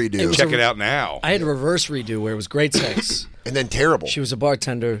never had a redo. Check it out now. I had a reverse redo where it was great sex. And then terrible. She was a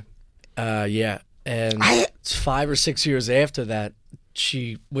bartender. And 5 or 6 years after that,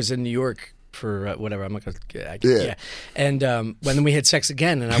 she was in New York for whatever. I'm not gonna. Yeah. And when we had sex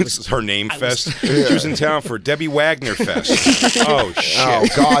again, and I was her name fest. She was in town for Debbie Wagner Fest. Oh shit! Oh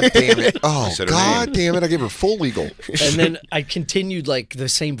god damn it! Oh god damn it! I gave her full legal. And then I continued like the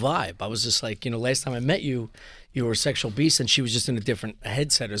same vibe. I was just like, last time I met you, you were a sexual beast, and she was just in a different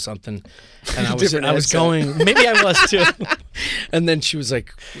headset or something. And I was going, maybe I was too. And then she was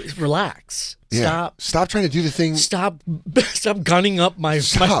like, relax. Stop trying to do the thing. Stop gunning up my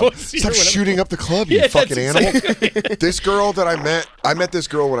pussy. Stop shooting up the club, you fucking animal. This girl that I met this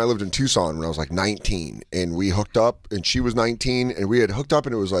girl when I lived in Tucson when I was like 19, and we hooked up, and she was 19, and we had hooked up,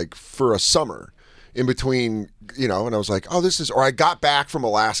 and it was like for a summer in between, and I was like, or I got back from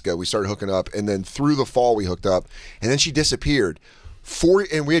Alaska, we started hooking up, and then through the fall we hooked up, and then she disappeared.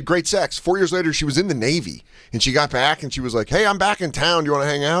 And we had great sex. 4 years later, she was in the Navy, and she got back, and she was like, hey, I'm back in town. Do you want to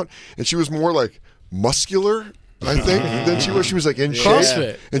hang out? And she was more like muscular, I think, than she was. She was like in shape.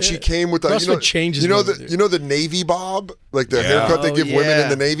 CrossFit. And she came with changes. the Navy bob, like the haircut they give women in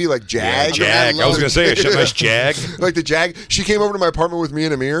the Navy, like Jag. Yeah, Jag. I was gonna say a nice Jag. Like the Jag. She came over to my apartment with me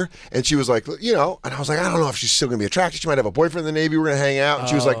and Amir, and she was like, and I was like, I don't know if she's still gonna be attracted. She might have a boyfriend in the Navy. We're gonna hang out. And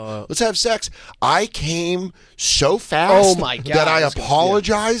she was like, let's have sex. I came so fast that I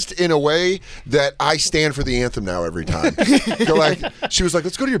apologized in a way that I stand for the anthem now every time. So like, she was like,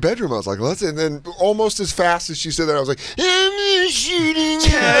 let's go to your bedroom. I was like, let's. And then almost as fast as she said that, I was like, I'm shooting.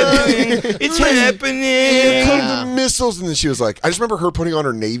 It's happening. Here come the missiles. And then she was like, I just remember her putting on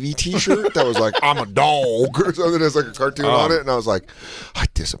her Navy t-shirt that was like, I'm a dog, or something. There's like a cartoon on it. And I was like, I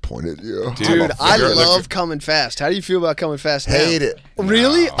disappointed you. Dude, I love coming fast. How do you feel about coming fast now? Hate it.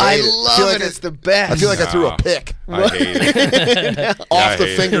 Really? I love it. It's the best. I feel like I threw a pick. I hate it. Off the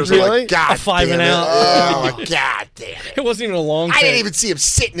fingers. Really? Like, God a 5 and out. Oh, my God damn it. It wasn't even a long I thing. didn't even see him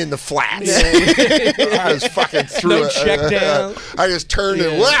sitting in the flats. I was fucking through it. Check down. I just turned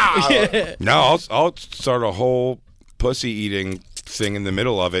and wow. No, I'll start a whole pussy eating thing in the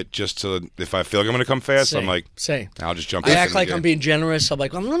middle of it just to, if I feel like I'm going to come fast, I'm like, I'll just jump in. I act like I'm being generous. I'm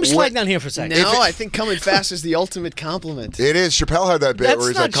like, well, let me slide down here for a second. No, I think coming fast is the ultimate compliment. It is. Chappelle had that bit where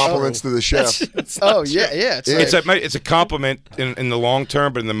he's like compliments to the chef. Yeah. It's a compliment in the long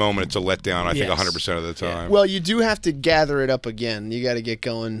term, but in the moment, it's a letdown. I think 100% of the time. Well, you do have to gather it up again. You got to get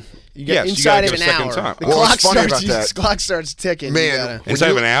going. You got Yes, inside you of gotta an give a second hour. time. The Well, clock it's funny starts. about that. The clock starts ticking. Man,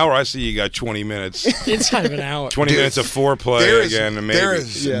 Inside of an hour, I see you got 20 minutes. Inside of an hour. 20 minutes of foreplay. There is again, and maybe. There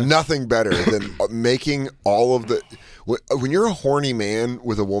is nothing better than making all of the. When you're a horny man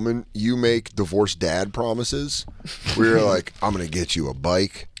with a woman, you make divorced dad promises where you're like, I'm going to get you a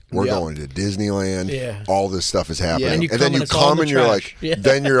bike. We're going to Disneyland. Yeah. All this stuff is happening. Yeah. And then you come and you're like,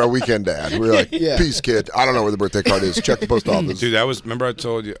 then you're a weekend dad. We're like, Yeah. peace, kid. I don't know where the birthday card is. Check the post office. Dude, that was. Remember, I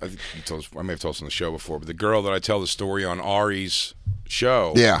told you. I may have told us on the show before, but the girl that I tell the story on Ari's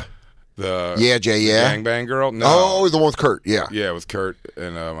show. Yeah. The Gangbang girl. No. Oh, the one with Kurt. Yeah. Yeah, with Kurt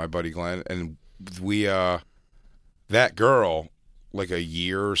and my buddy Glenn, and we. That girl, like a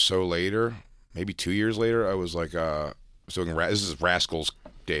year or so later, maybe 2 years later, I was like, doing this is Rascals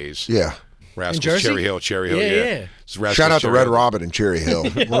days. Yeah. Rascals, Cherry Hill, yeah. Shout out to Red Robin in Cherry Hill.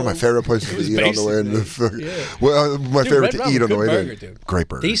 One of my favorite places to eat on the way. Well, my favorite to eat on the way burger, in. dude. Great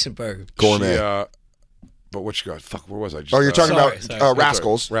burger. Decent burger. Gourmet. But what you got? Fuck, where was I? Just, you're talking about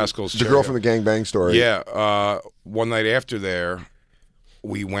Rascals. Rascals. The girl from the Gangbang story. Yeah. One night after there,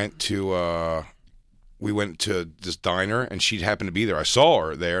 we went to this diner, and she happened to be there. I saw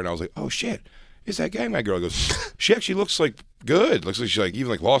her there, and I was like, "Oh shit, it's that Gangbang girl." He goes, "She actually looks like good. Looks like she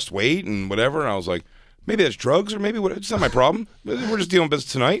even lost weight and whatever." And I was like, "Maybe that's drugs, or maybe it's not my problem. We're just dealing with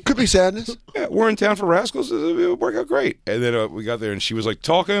business tonight. Could be sadness. Yeah, we're in town for Rascals. It'll work out great." And then we got there, and she was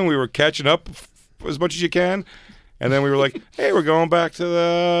talking. We were catching up as much as you can. And then we were like, "Hey, we're going back to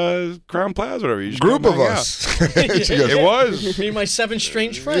the Crown Plaza, whatever." You just Group of hang us. out. It was. Me and my 7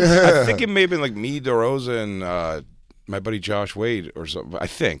 strange friends. I think it may have been me, DeRosa, and my buddy Josh Wade or something. I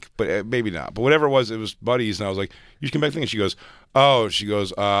think, but maybe not. But whatever it was buddies. And I was like, "You should come back." And she goes,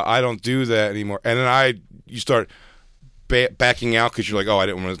 "I don't do that anymore." And then you start backing out because you're like, "Oh, I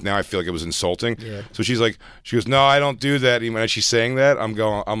didn't want to." Now I feel like it was insulting. Yeah. So she goes, "No, I don't do that anymore." And she's saying that, I'm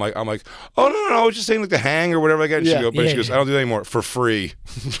like, "Oh no, I was just saying the hang or whatever like that." And she goes, "I don't do that anymore for free."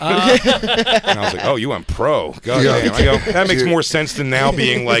 And I was like, "Oh, you went pro." God damn. I go, that makes more sense than now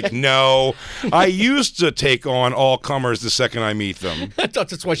being like, "No, I used to take on all comers the second I meet them." I thought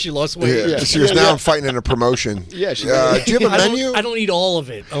that's why she lost weight. Yeah. She goes, "Now I'm fighting in a promotion." Yeah. Do you have a menu? I don't eat all of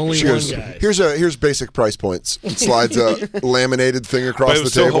it. Only she one goes, guy. Here's basic price points. It slides a laminated thing across But it the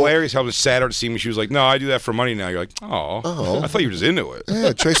was table. so hilarious how it was sad her to see me. She was like, "No, I do that for money now." You're like, "Oh, I thought you were just into it."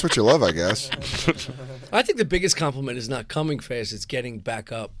 Yeah, chase what you love, I guess. I think the biggest compliment is not coming fast; it's getting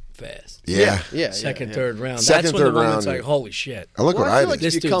back up fast. Yeah. Second, third round. Second, That's when third the woman's round. like, "Holy shit!" Look what I I feel like did.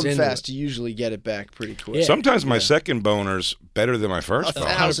 if you This come dude's into fast, it. you usually get it back pretty quick. Yeah. Sometimes my second boner's better than my first boner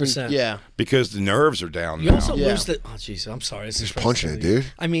 100%. Yeah. because the nerves are down You now. also lose the. Oh, jeez, I'm sorry. This is punching it, frustrating.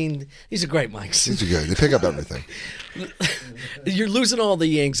 dude. I mean, these are great mics. These are good. They pick up everything. You're losing all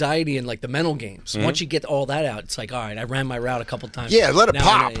the anxiety and the mental games. Mm-hmm. Once you get all that out, it's like, all right, I ran my route a couple times. Yeah, let it Now I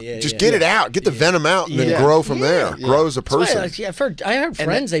pop. know- Just get it out. Get the venom out and then grow from there. Grow as a That's why, person. I heard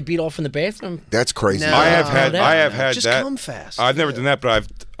friends they beat off in the bathroom. That's crazy. No. I have had Just that. come fast. I've never done that, but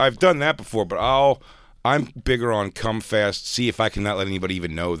I've done that before. But I'm bigger on come fast. See if I can not let anybody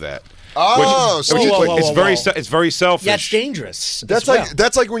even know that. Oh, so it's very selfish. Yeah, it's dangerous. that's as like well.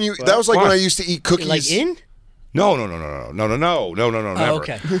 that's like when you that was like when I used to eat cookies. Like in? No, never.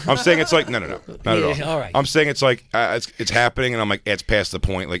 okay. I'm saying it's like no, not at all. All right. I'm saying it's like it's happening, and I'm like it's past the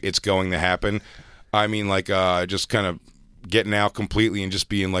point. Like it's going to happen. I mean, like just kind of getting out completely and just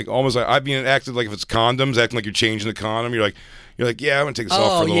being like almost like I've been acting like if it's condoms, acting like you're changing the condom. You're like yeah, I'm gonna take this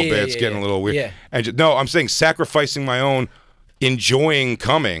off for a little bit. It's getting a little weird. Yeah. And no, I'm saying sacrificing my own enjoying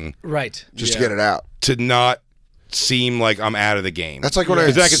coming Right. just to get it out. to not seem like I'm out of the game. That's like when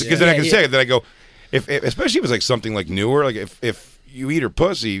because then I can say it. Then I go, if especially if it's like something like newer, like if you eat her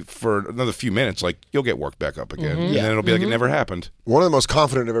pussy for another few minutes, like you'll get worked back up again, and then it'll be like it never happened. One of the most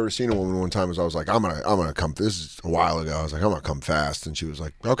confident I've ever seen a woman one time was I was like, I'm gonna come. This is a while ago. I was like, I'm gonna come fast, and she was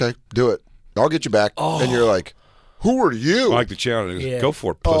like, okay, do it. I'll get you back. And you're like, who are you? I like the challenge. Yeah. Go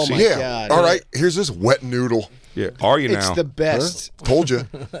for it, pussy. my yeah. God. All right. Here's this wet noodle. Yeah. Are you It's now? the best. Told you.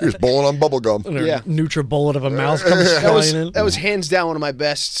 Here's bowling on bubble gum. Yeah. Nutribullet of a mouse comes flying in. That was hands down one of my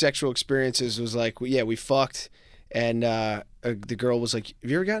best sexual experiences. Was like, we fucked, and the girl was like, "Have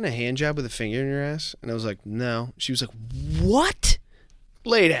you ever gotten a hand job with a finger in your ass?" And I was like, "No." She was like, "What?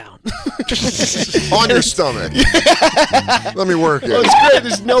 Lay down." On your stomach. Let me work it. Oh, it's great.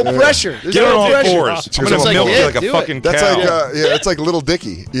 There's no pressure. There's Get no on all pressure. fours. I'm gonna It's like, milk you yeah, like a do it. fucking That's cow. like it's like Little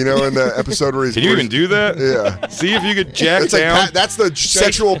Dicky, in the episode where he's. Can you even do that? Yeah. See if you could jack It's like down. that's the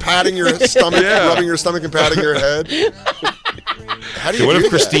sexual patting your stomach, Yeah. rubbing your stomach and patting your head. How do you What do if that?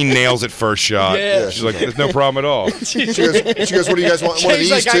 Christine nails it first shot? Yeah. She's like, there's no problem at all. She goes, what do you guys want? One of She's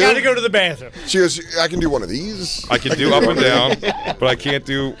these like, too? I gotta go to the bathroom. She goes, I can do one of these. I can do up and down, but I can't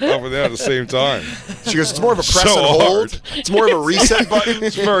do up and down at the same time. She goes, it's more of a press So and hold. hard. It's more of a reset button.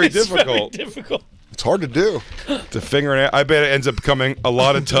 It's very difficult. Difficult. It's hard to do. The finger, I bet it ends up becoming a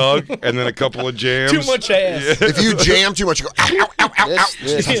lot of tug and then a couple of jams. Too much ass. If you jam too much, you go, ow, ow, ow, ow, ow.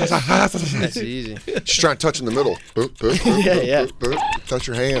 That's easy. Just trying to touch in the middle. Boop, boop, boop, Yeah. boop, boop, boop. Touch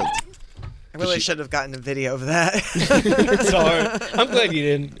your hands. I really should have gotten a video of that. It's hard. I'm glad you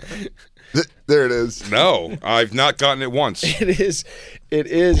didn't. There it is. No, I've not gotten it once. It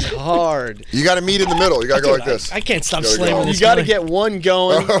is hard. You got to meet in the middle. You got to go like this. I can't stop You gotta slamming go. this. You got to mic. get one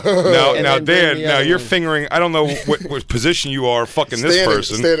going. Now, then bring the Dan, other you're one. fingering. I don't know what position you are fucking this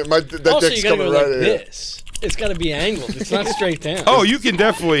person. Standing. That Also, dick's you gotta coming go right like in. this. It's got to be angled. It's not straight down. Oh, you can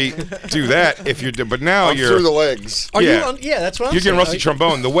definitely do that if you're. But now I'm you're through the legs. Are yeah. you on, yeah, that's what I'm You're saying. getting rusty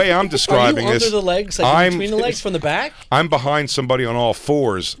trombone. The way I'm Are describing you under this, the legs, like between the legs from the back? I'm behind somebody on all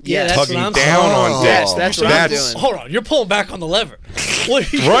fours, Yeah, that's tugging what I'm down saying. on deck. Yes, that's what I'm doing. Hold on, you're pulling back on the lever.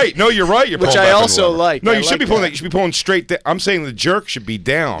 What are you- Right? No, you're right. You're Which pulling I back on the also lever. like. No, I you should like be pulling. that. You should be pulling straight. I'm saying the jerk should be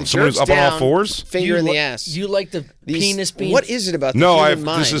down. Someone who's Jerk's up on all down, fours. Finger in the ass. You like the penis being? What is it about the No, human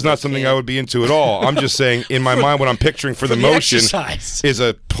mind? this is not something I would be into at all. I'm just saying, in my mind, what I'm picturing for the the motion exercise. is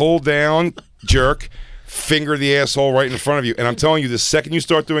a pull down jerk, finger the asshole right in front of you. And I'm telling you, the second you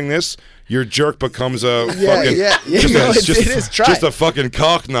start doing this, your jerk becomes a fucking it is. Try. just a fucking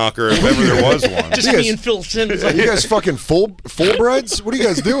cock knocker if ever there was one. Just me and Phil Simmons. You guys fucking full-breds? What are you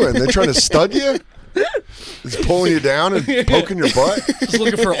guys doing? They trying to stud you? It's pulling you down and poking your butt? Just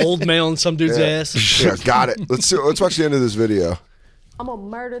looking for old male in some dude's ass. Yeah, got it. Let's watch the end of this video. I'm gonna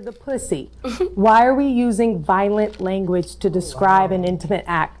murder the pussy. Why are we using violent language to describe an intimate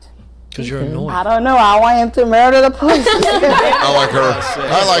act? Because you're annoying. I don't know. I want him to murder the pussy. I like her.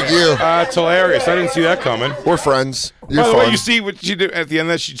 I like you. It's hilarious. I didn't see that coming. We're friends. You're By the fun. way, you see what she did at the end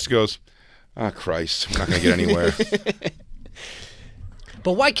of that? She just goes, Christ, I'm not going to get anywhere.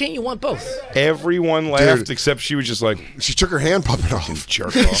 But why can't you want both? Everyone laughed Dude. except she was just like, She took her hand puppet off.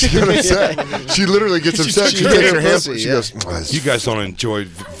 jerk off. She got upset. She literally gets upset. She took takes her her hand. pussy, She yeah. goes, "Oh, this You guys don't enjoy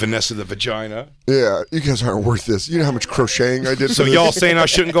Vanessa the vagina. yeah, you guys aren't worth this. You know how much crocheting I did So for this? y'all saying I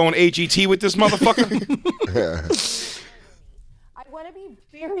shouldn't go on AGT with this motherfucker? I want to be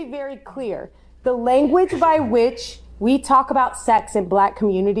very, very clear. The language by which we talk about sex in black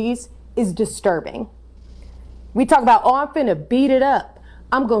communities is disturbing. We talk about, oh, I'm finna beat it up.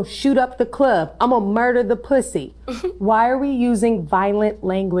 I'm gonna shoot up the club. I'm gonna murder the pussy. Why are we using violent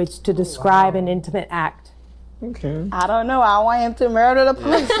language to describe an intimate act? Okay. I don't know. I want him to murder the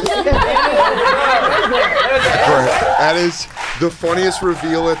pussy. That is the funniest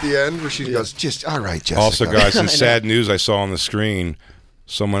reveal at the end where she goes, just, all right, Jessica. Also, guys, in sad news I saw on the screen,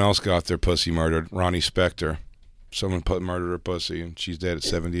 someone else got their pussy murdered. Ronnie Spector. Someone murdered her pussy, and she's dead at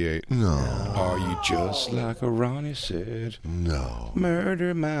 78. No. Are you just like a Ronnie said? No.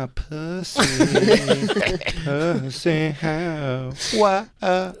 Murder my pussy. Pussy, how? Why?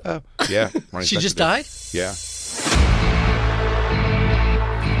 Yeah. Ronnie She Spector just did. died? Yeah.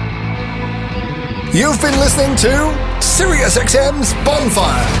 You've been listening to SiriusXM's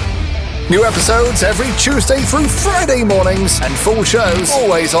Bonfire. New episodes every Tuesday through Friday mornings, and full shows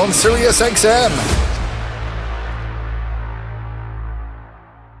always on SiriusXM.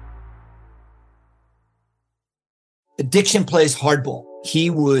 Addiction plays hardball. He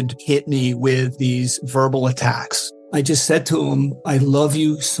would hit me with these verbal attacks. I just said to him, I love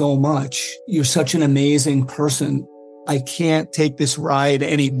you so much. You're such an amazing person. I can't take this ride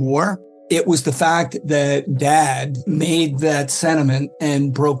anymore. It was the fact that Dad made that sentiment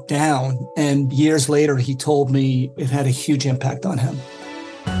and broke down. And years later, he told me it had a huge impact on him.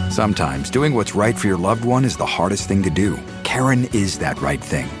 Sometimes doing what's right for your loved one is the hardest thing to do. Karen is that right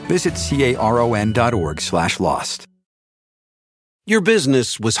thing. Visit caron.org/lost. Your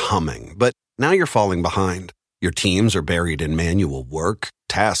business was humming, but now you're falling behind. Your teams are buried in manual work,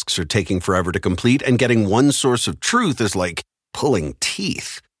 tasks are taking forever to complete, and getting one source of truth is like pulling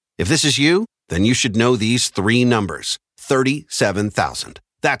teeth. If this is you, then you should know these three numbers: 37,000.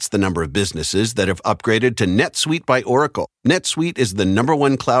 That's the number of businesses that have upgraded to NetSuite by Oracle. NetSuite is the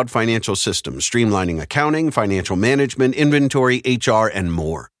 #1 cloud financial system, streamlining accounting, financial management, inventory, HR, and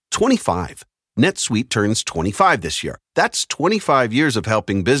more. 25. NetSuite turns 25 this year. That's 25 years of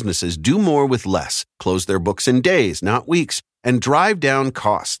helping businesses do more with less, close their books in days, not weeks, and drive down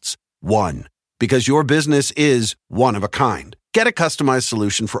costs. One, because your business is one of a kind. Get a customized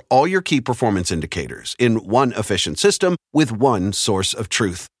solution for all your key performance indicators in one efficient system with one source of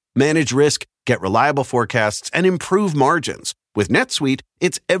truth. Manage risk, get reliable forecasts, and improve margins. With NetSuite,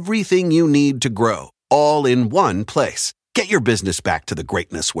 it's everything you need to grow, all in one place. Get your business back to the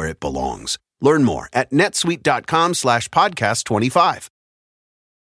greatness where it belongs. Learn more at netsuite.com/podcast25.